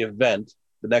the event,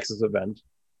 the Nexus event,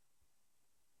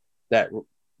 that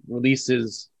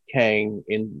releases Kang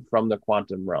from the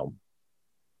quantum realm,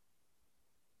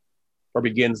 or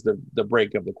begins the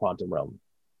break of the quantum realm,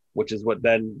 which is what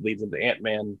then leads into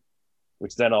Ant-Man,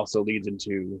 which then also leads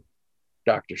into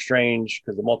Doctor Strange,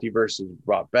 because the multiverse is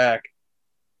brought back.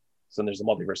 So there's the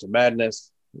multiverse of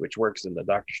madness, which works in the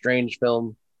Doctor Strange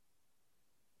film.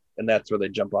 And that's where they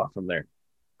jump off from there.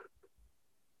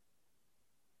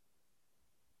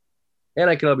 And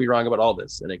I could be wrong about all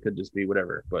this, and it could just be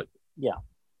whatever, but yeah,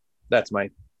 that's my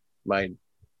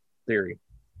theory.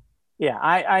 Yeah,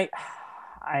 I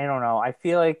don't know. I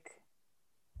feel like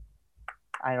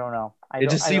I don't know. It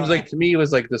just seems like to me it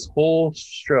was like this whole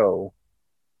show.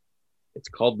 It's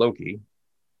called Loki.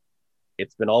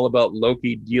 It's been all about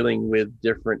Loki dealing with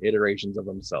different iterations of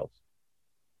himself.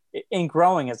 In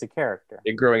growing as a character.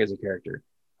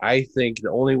 I think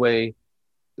the only way,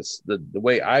 the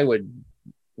way I would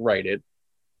write it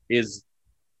is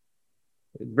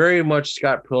very much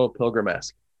Scott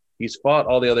Pilgrim-esque. He's fought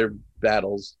all the other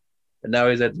battles, and now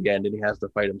he's at the end and he has to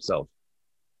fight himself.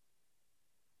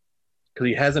 Because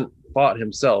he hasn't fought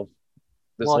himself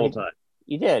this whole time.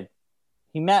 He did.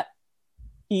 He met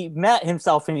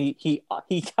himself, and he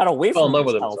got away fell from in love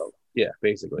himself. with himself. Yeah,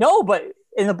 basically. No, but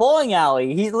in the bowling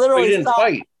alley, he literally didn't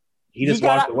fight. He just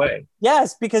walked away.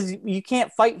 Yes, because you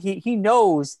can't fight. He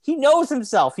knows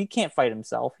himself. He can't fight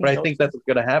himself. But I think that's what's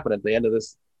going to happen at the end of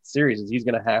this series. Is he's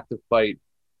going to have to fight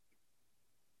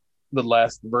the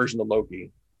last version of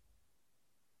Loki,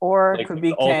 or it could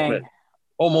be Kang.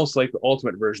 Almost like the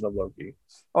ultimate version of Loki.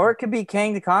 Or it could be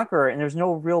Kang the Conqueror, and there's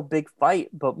no real big fight,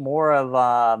 but more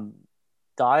of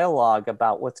dialogue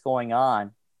about what's going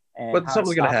on. But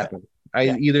something's going to happen.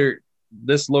 Either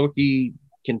this Loki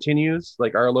continues,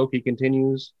 like our Loki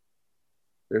continues.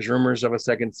 There's rumors of a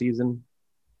second season.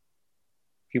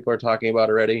 People are talking about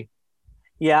already.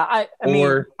 Yeah, I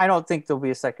mean, I don't think there'll be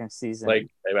a second season.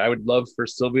 Like, I would love for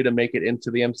Sylvie to make it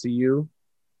into the MCU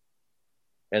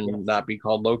and not be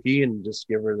called Loki, and just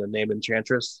give her the name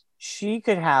Enchantress. She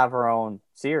could have her own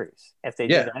series if they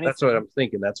did anything. That's what I'm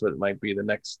thinking. That's what it might be. The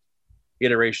next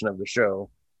iteration of the show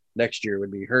next year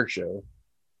would be her show.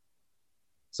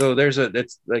 So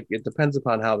it's like, it depends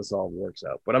upon how this all works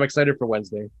out. But I'm excited for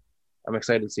Wednesday. I'm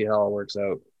excited to see how it all works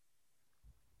out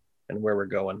and where we're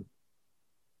going.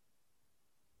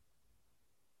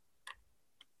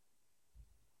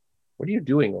 What are you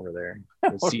doing over there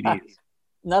with CDs?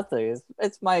 Nothing.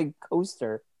 It's my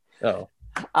coaster. Oh.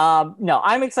 No,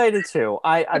 I'm excited too.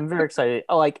 I'm very excited.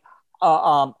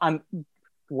 I'm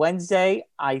Wednesday,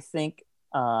 I think,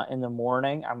 in the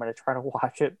morning, I'm going to try to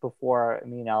watch it before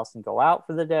me and Allison go out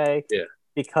for the day. Yeah.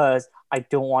 Because I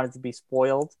don't want it to be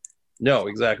spoiled. No,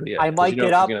 exactly. Yeah. I might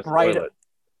get up right at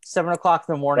 7 o'clock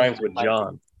in the morning. Rhymes with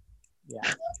John.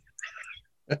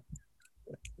 Yeah.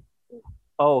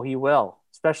 Oh, he will.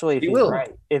 Especially if he's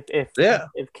right.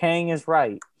 If Kang is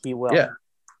right, he will. Yeah.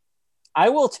 I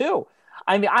will too.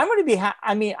 I mean, I'm going to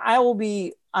be. I will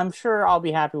be. I'm sure I'll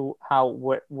be happy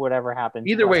whatever happens.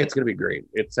 Either way, it's going to be great.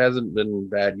 It hasn't been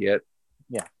bad yet.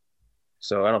 Yeah.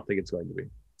 So I don't think it's going to be.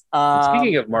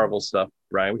 Speaking of Marvel stuff,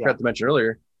 Brian, we forgot to mention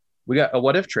earlier, we got a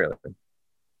What If trailer.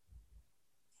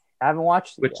 I haven't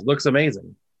watched it which yet. Looks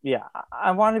amazing. Yeah,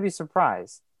 I want to be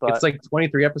surprised, but it's like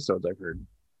 23 episodes, I've heard.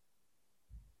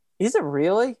 Is it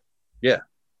really? Yeah.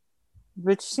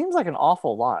 Which seems like an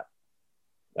awful lot.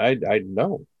 I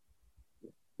know.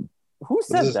 Who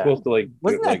said that? Supposed to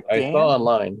Wasn't that I saw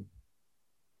online.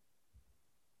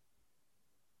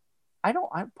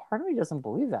 Part of me doesn't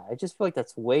believe that. I just feel like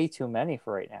that's way too many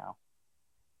for right now.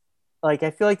 Like,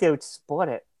 I feel like they would split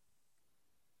it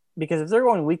because if they're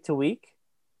going week to week,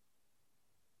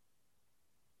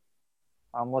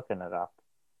 I'm looking it up.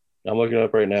 I'm looking it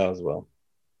up right now as well.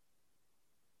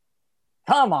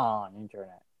 Come on,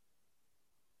 internet.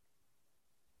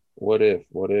 What if?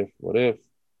 What if? What if?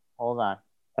 Hold on.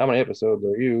 How many episodes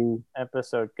are you?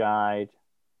 Episode guide.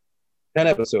 10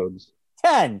 episodes.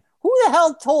 10. Who the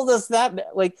hell told us that?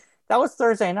 Like, that was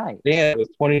Thursday night. Dan, it was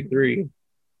 23.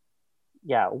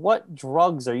 Yeah. What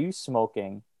drugs are you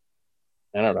smoking?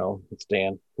 I don't know. It's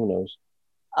Dan. Who knows?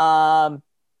 Um.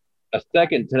 A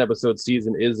second 10 episode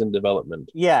season is in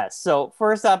development. Yeah. So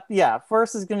first up,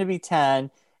 first is going to be 10,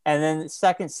 and then the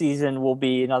second season will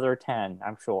be another 10.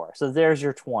 I'm sure. So there's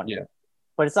your 20. Yeah.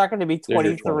 But it's not going to be There's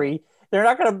your 23. They're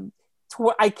not going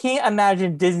to. I can't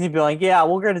imagine Disney being like, yeah,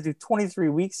 we're going to do 23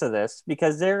 weeks of this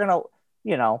because they're going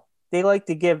to, they like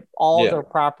to give all their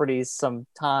properties some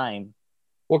time.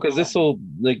 Well, because this will,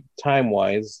 like, time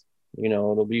wise,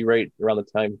 it'll be right around the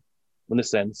time when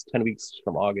this ends, 10 weeks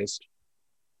from August.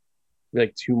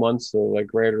 Like 2 months, so like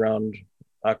right around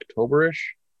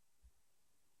October-ish.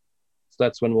 So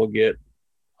that's when we'll get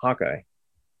Hawkeye.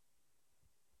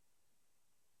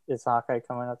 Is Hawkeye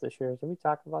coming out this year? Did we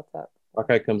talk about that?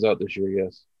 Hawkeye comes out this year,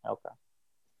 yes. Okay.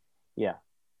 Yeah.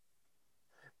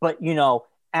 But,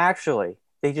 actually,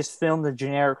 they just filmed a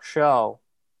generic show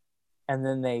and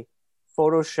then they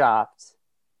photoshopped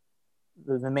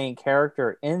the main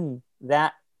character in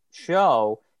that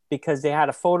show because they had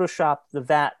to Photoshop the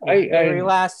very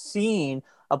last scene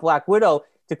of Black Widow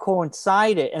to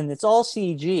coincide it, and it's all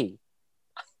CG.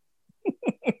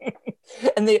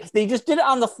 And they just did it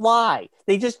on the fly.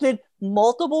 They just did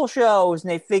multiple shows,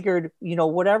 and they figured,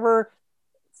 whatever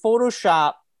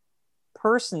Photoshop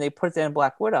person they put in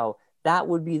Black Widow, that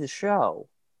would be the show.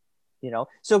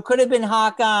 So it could have been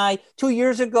Hawkeye. 2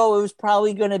 years ago, it was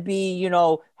probably going to be,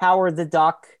 Howard the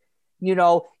Duck.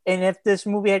 And if this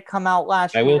movie had come out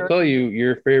last year, I will tell you,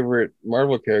 your favorite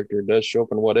Marvel character does show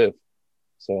up in What If.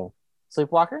 So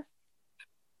Sleepwalker?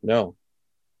 No,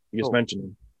 you just mentioned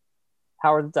him.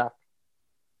 Howard the Duck.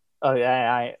 Oh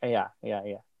yeah.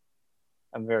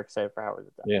 I'm very excited for Howard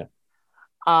the Duck.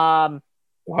 Yeah.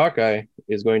 Hawkeye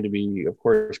is going to be, of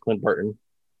course, Clint Barton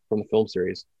from the film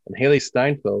series, and Haley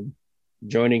Steinfeld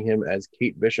joining him as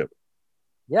Kate Bishop.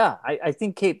 Yeah, I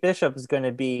think Kate Bishop is going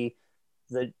to be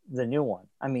the new one.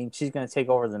 I mean, she's going to take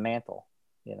over the mantle,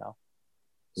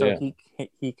 So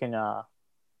he can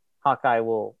Hawkeye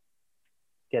will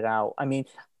get out. I mean,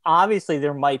 obviously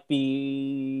there might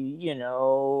be,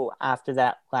 after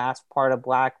that last part of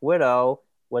Black Widow,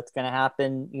 what's going to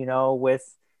happen,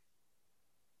 with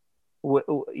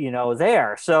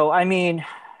there. So I mean,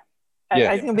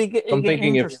 I think it'll be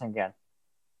interesting again.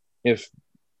 If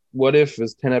What If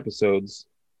is 10 episodes,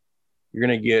 you're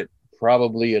going to get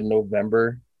probably a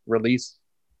November release,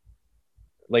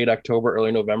 late October,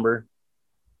 early November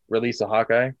release of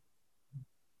Hawkeye.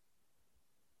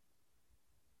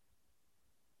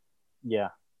 Yeah,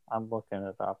 I'm looking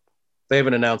it up. They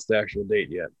haven't announced the actual date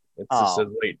yet. It just says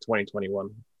late 2021.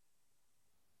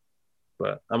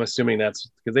 But I'm assuming that's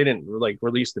because they didn't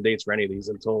release the dates for any of these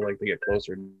until they get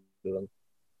closer to them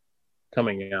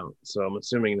coming out. So I'm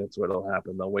assuming that's what'll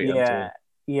happen. They'll wait until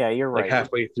you're right.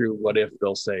 Halfway through What If,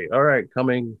 they'll say, all right,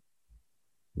 coming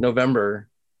November,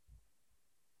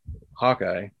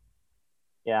 Hawkeye.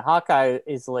 Yeah, Hawkeye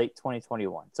is late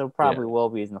 2021. So probably will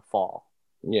be in the fall.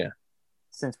 Yeah.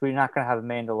 Since we're not going to have a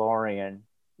Mandalorian,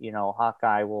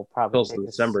 Hawkeye will probably take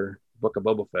December, Book of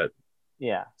Boba Fett.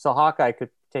 Yeah. So Hawkeye could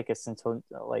take us until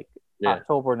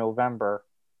October, November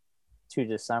to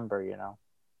December,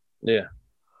 Yeah.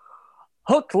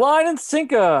 Hook, line, and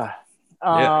sinker.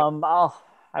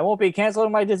 I won't be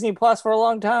canceling my Disney Plus for a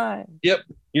long time. Yep.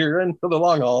 You're in for the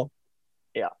long haul.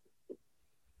 Yeah.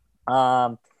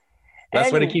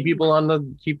 That's way to keep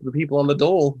the people on the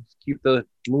dole, keep the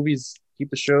movies, keep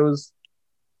the shows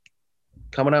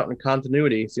coming out in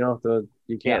continuity. So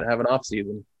you can't have an off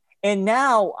season. And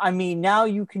now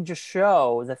you can just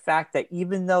show the fact that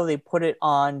even though they put it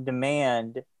on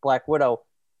demand, Black Widow,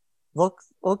 look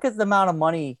at the amount of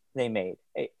money they made.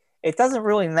 It doesn't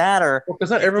really matter. Well,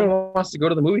 because not everyone wants to go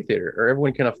to the movie theater, or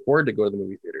everyone can afford to go to the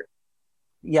movie theater.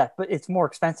 Yeah, but it's more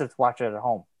expensive to watch it at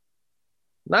home.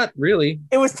 Not really.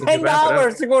 It was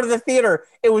 $10 to go to the theater.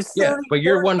 It was but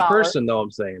you're one person, though.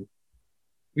 I'm saying,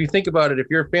 if you think about it, if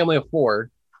you're a family of four,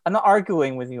 I'm not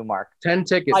arguing with you, Mark. 10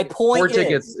 tickets. My point 4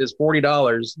 tickets is $40.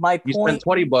 You spend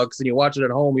 $20 and you watch it at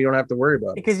home. You don't have to worry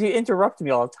about it because you interrupt me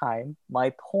all the time.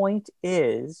 My point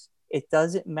is, it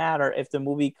doesn't matter if the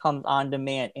movie comes on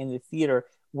demand in the theater.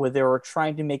 where they were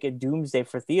trying to make a doomsday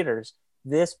for theaters.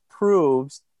 This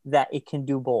proves that it can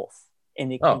do both.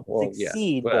 And it can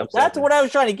succeed both. That's what I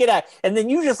was trying to get at. And then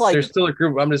you just like... There's still a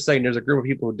group... I'm just saying there's a group of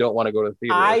people who don't want to go to the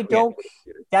theater. I don't...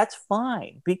 That's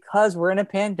fine, because we're in a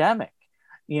pandemic.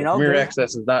 You know? Premiere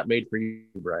Access is not made for you,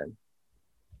 Brian.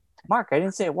 Mark, I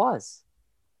didn't say it was.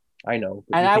 I know.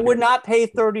 And I would not pay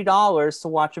 $30 to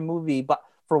watch a movie but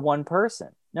for one person.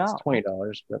 No. It's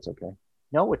 $20. That's okay.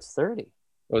 No, it's $30.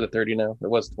 Was it 30 now? It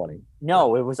was 20.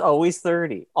 No, it was always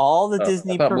 30. All the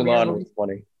Disney premiere Mulan was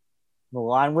 20.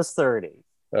 Mulan was 30.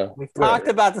 Oh, We've talked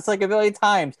about this like a million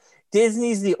times.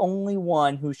 Disney's the only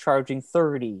one who's charging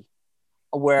 30,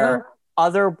 where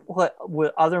other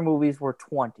movies were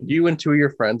 20. You and two of your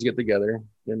friends get together,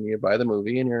 then you buy the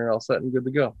movie, and you're all set and good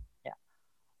to go. Yeah.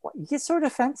 Well, you get so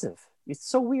defensive. It's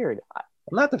so weird. I'm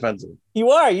not defensive. You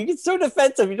are. You get so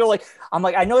defensive. You're like, I'm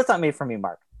like, I know it's not made for me,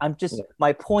 Mark. I'm just,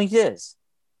 my point is,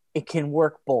 it can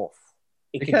work both.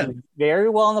 It can do very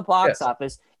well in the box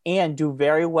office and do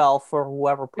very well for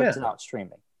whoever puts it out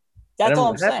streaming. That's all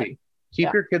I'm saying.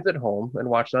 Keep your kids at home and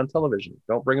watch it on television.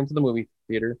 Don't bring them to the movie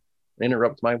theater and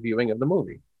interrupt my viewing of the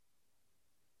movie.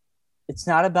 It's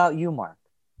not about you, Mark.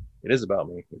 It is about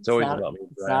me. It's always about me, Brian.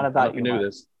 It's not about you, Mark.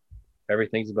 This.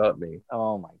 Everything's about me.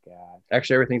 Oh, my God.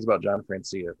 Actually, everything's about John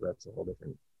Francia. That's a whole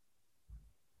different...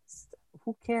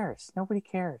 Who cares? Nobody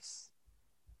cares.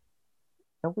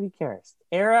 Nobody cares.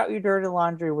 Air out your dirty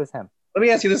laundry with him. Let me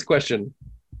ask you this question: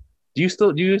 Do you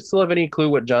still have any clue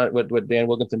what Dan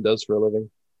Wilkinson does for a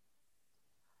living?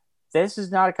 This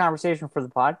is not a conversation for the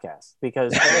podcast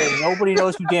because A, nobody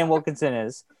knows who Dan Wilkinson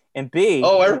is, and B,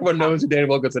 everyone knows who Dan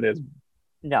Wilkinson is.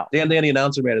 No, Dan the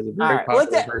Announcer Man is a very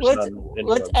popular person.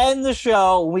 Let's end the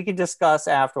show. We can discuss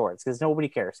afterwards because nobody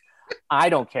cares. I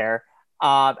don't care.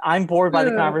 I'm bored by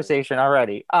the conversation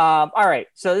already. All right,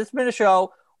 so this has been a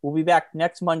show. We'll be back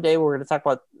next Monday. We're going to talk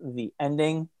about the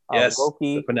ending of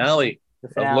Loki. The finale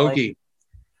of Loki.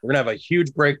 We're going to have a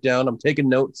huge breakdown. I'm taking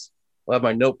notes. I'll have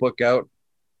my notebook out.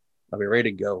 I'll be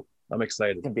ready to go. I'm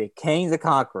excited. It's going to be King the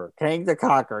Conqueror. King the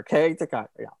Conqueror. King the Conqueror.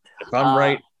 Yeah. If I'm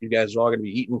right, you guys are all going to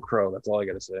be eating crow. That's all I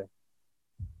got to say.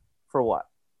 For what?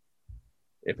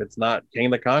 If it's not King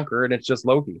the Conqueror and it's just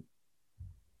Loki.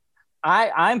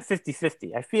 I'm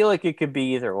 50-50. I feel like it could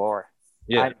be either or.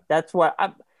 Yeah. That's what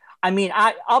I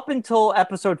up until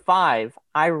episode 5,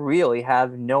 I really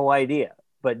have no idea.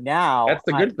 But now that's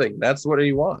the good thing. That's what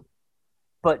you want.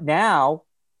 But now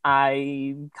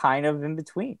I'm kind of in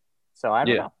between. So I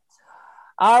don't know.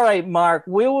 All right, Mark.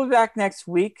 We will be back next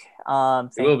week. We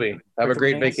will be. Have a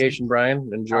great vacation,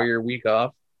 Brian. Enjoy your week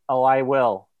off. Oh, I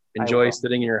will. Enjoy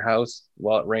sitting in your house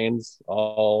while it rains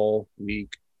all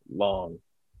week long.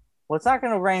 Well, it's not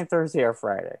going to rain Thursday or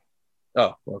Friday.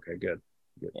 Oh, okay, good.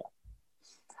 Yeah.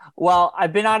 Well,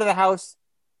 I've been out of the house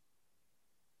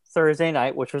Thursday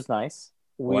night, which was nice.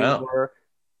 I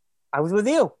was with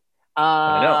you.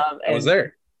 I know. I was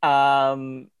there.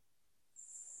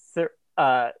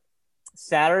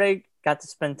 Saturday, got to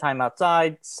spend time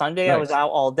outside. Sunday, nice. I was out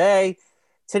all day.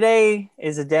 Today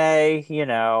is a day, is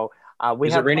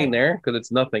it raining there? Because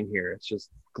it's nothing here. It's just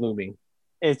gloomy.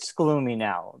 It's gloomy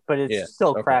now, but it's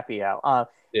still crappy out.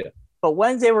 But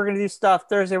Wednesday, we're going to do stuff.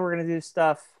 Thursday, we're going to do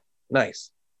stuff. Nice.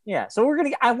 Yeah. So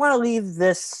I want to leave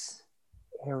this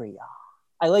area.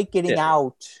 I like getting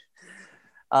out.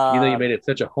 You made it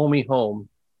such a homey home,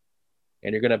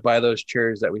 and you're going to buy those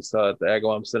chairs that we saw at the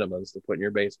Agawam Cinemas to put in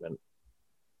your basement.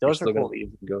 Those are cool.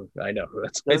 Leave and go. I know.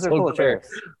 Those are cool chairs.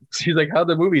 She's like, How are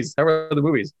the movies?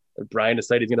 And Brian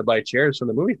decided he's going to buy chairs from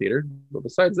the movie theater. But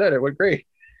besides that, it went great.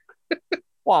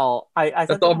 Well, I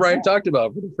that's all Brian talked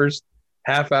about for the first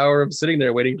half hour of sitting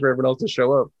there waiting for everyone else to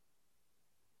show up.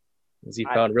 As he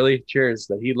found really chairs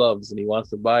that he loves and he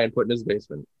wants to buy and put in his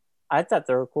basement. I thought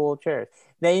they were cool chairs.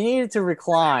 They needed to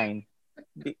recline.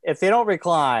 If they don't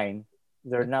recline,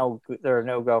 they're no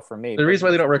go for me. The reason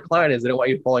why they don't recline is they don't want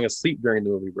you falling asleep during the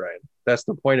movie, Brian. That's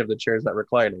the point of the chairs not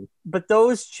reclining. But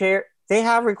those chairs, they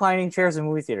have reclining chairs in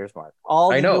movie theaters, Mark.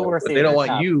 I know, but they don't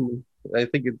want you. I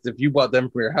think if you bought them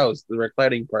from your house, the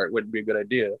reclining part wouldn't be a good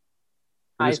idea.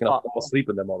 You're just going to fall asleep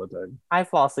in them all the time. I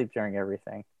fall asleep during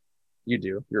everything. You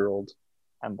do. You're old.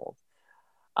 I'm old.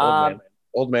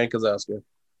 Old man Kozowska.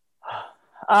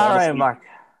 All right, Mark.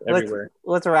 Everywhere.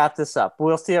 Let's wrap this up.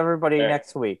 We'll see everybody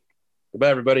next week. Goodbye,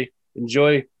 everybody.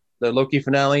 Enjoy the Loki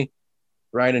finale.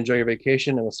 Brian, enjoy your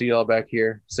vacation, and we'll see you all back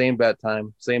here. Same bat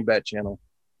time, same bat channel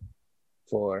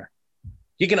for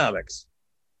Geekonomics.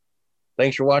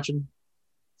 Thanks for watching.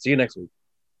 See you next week.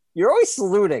 You're always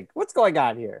saluting. What's going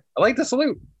on here? I like the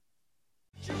salute.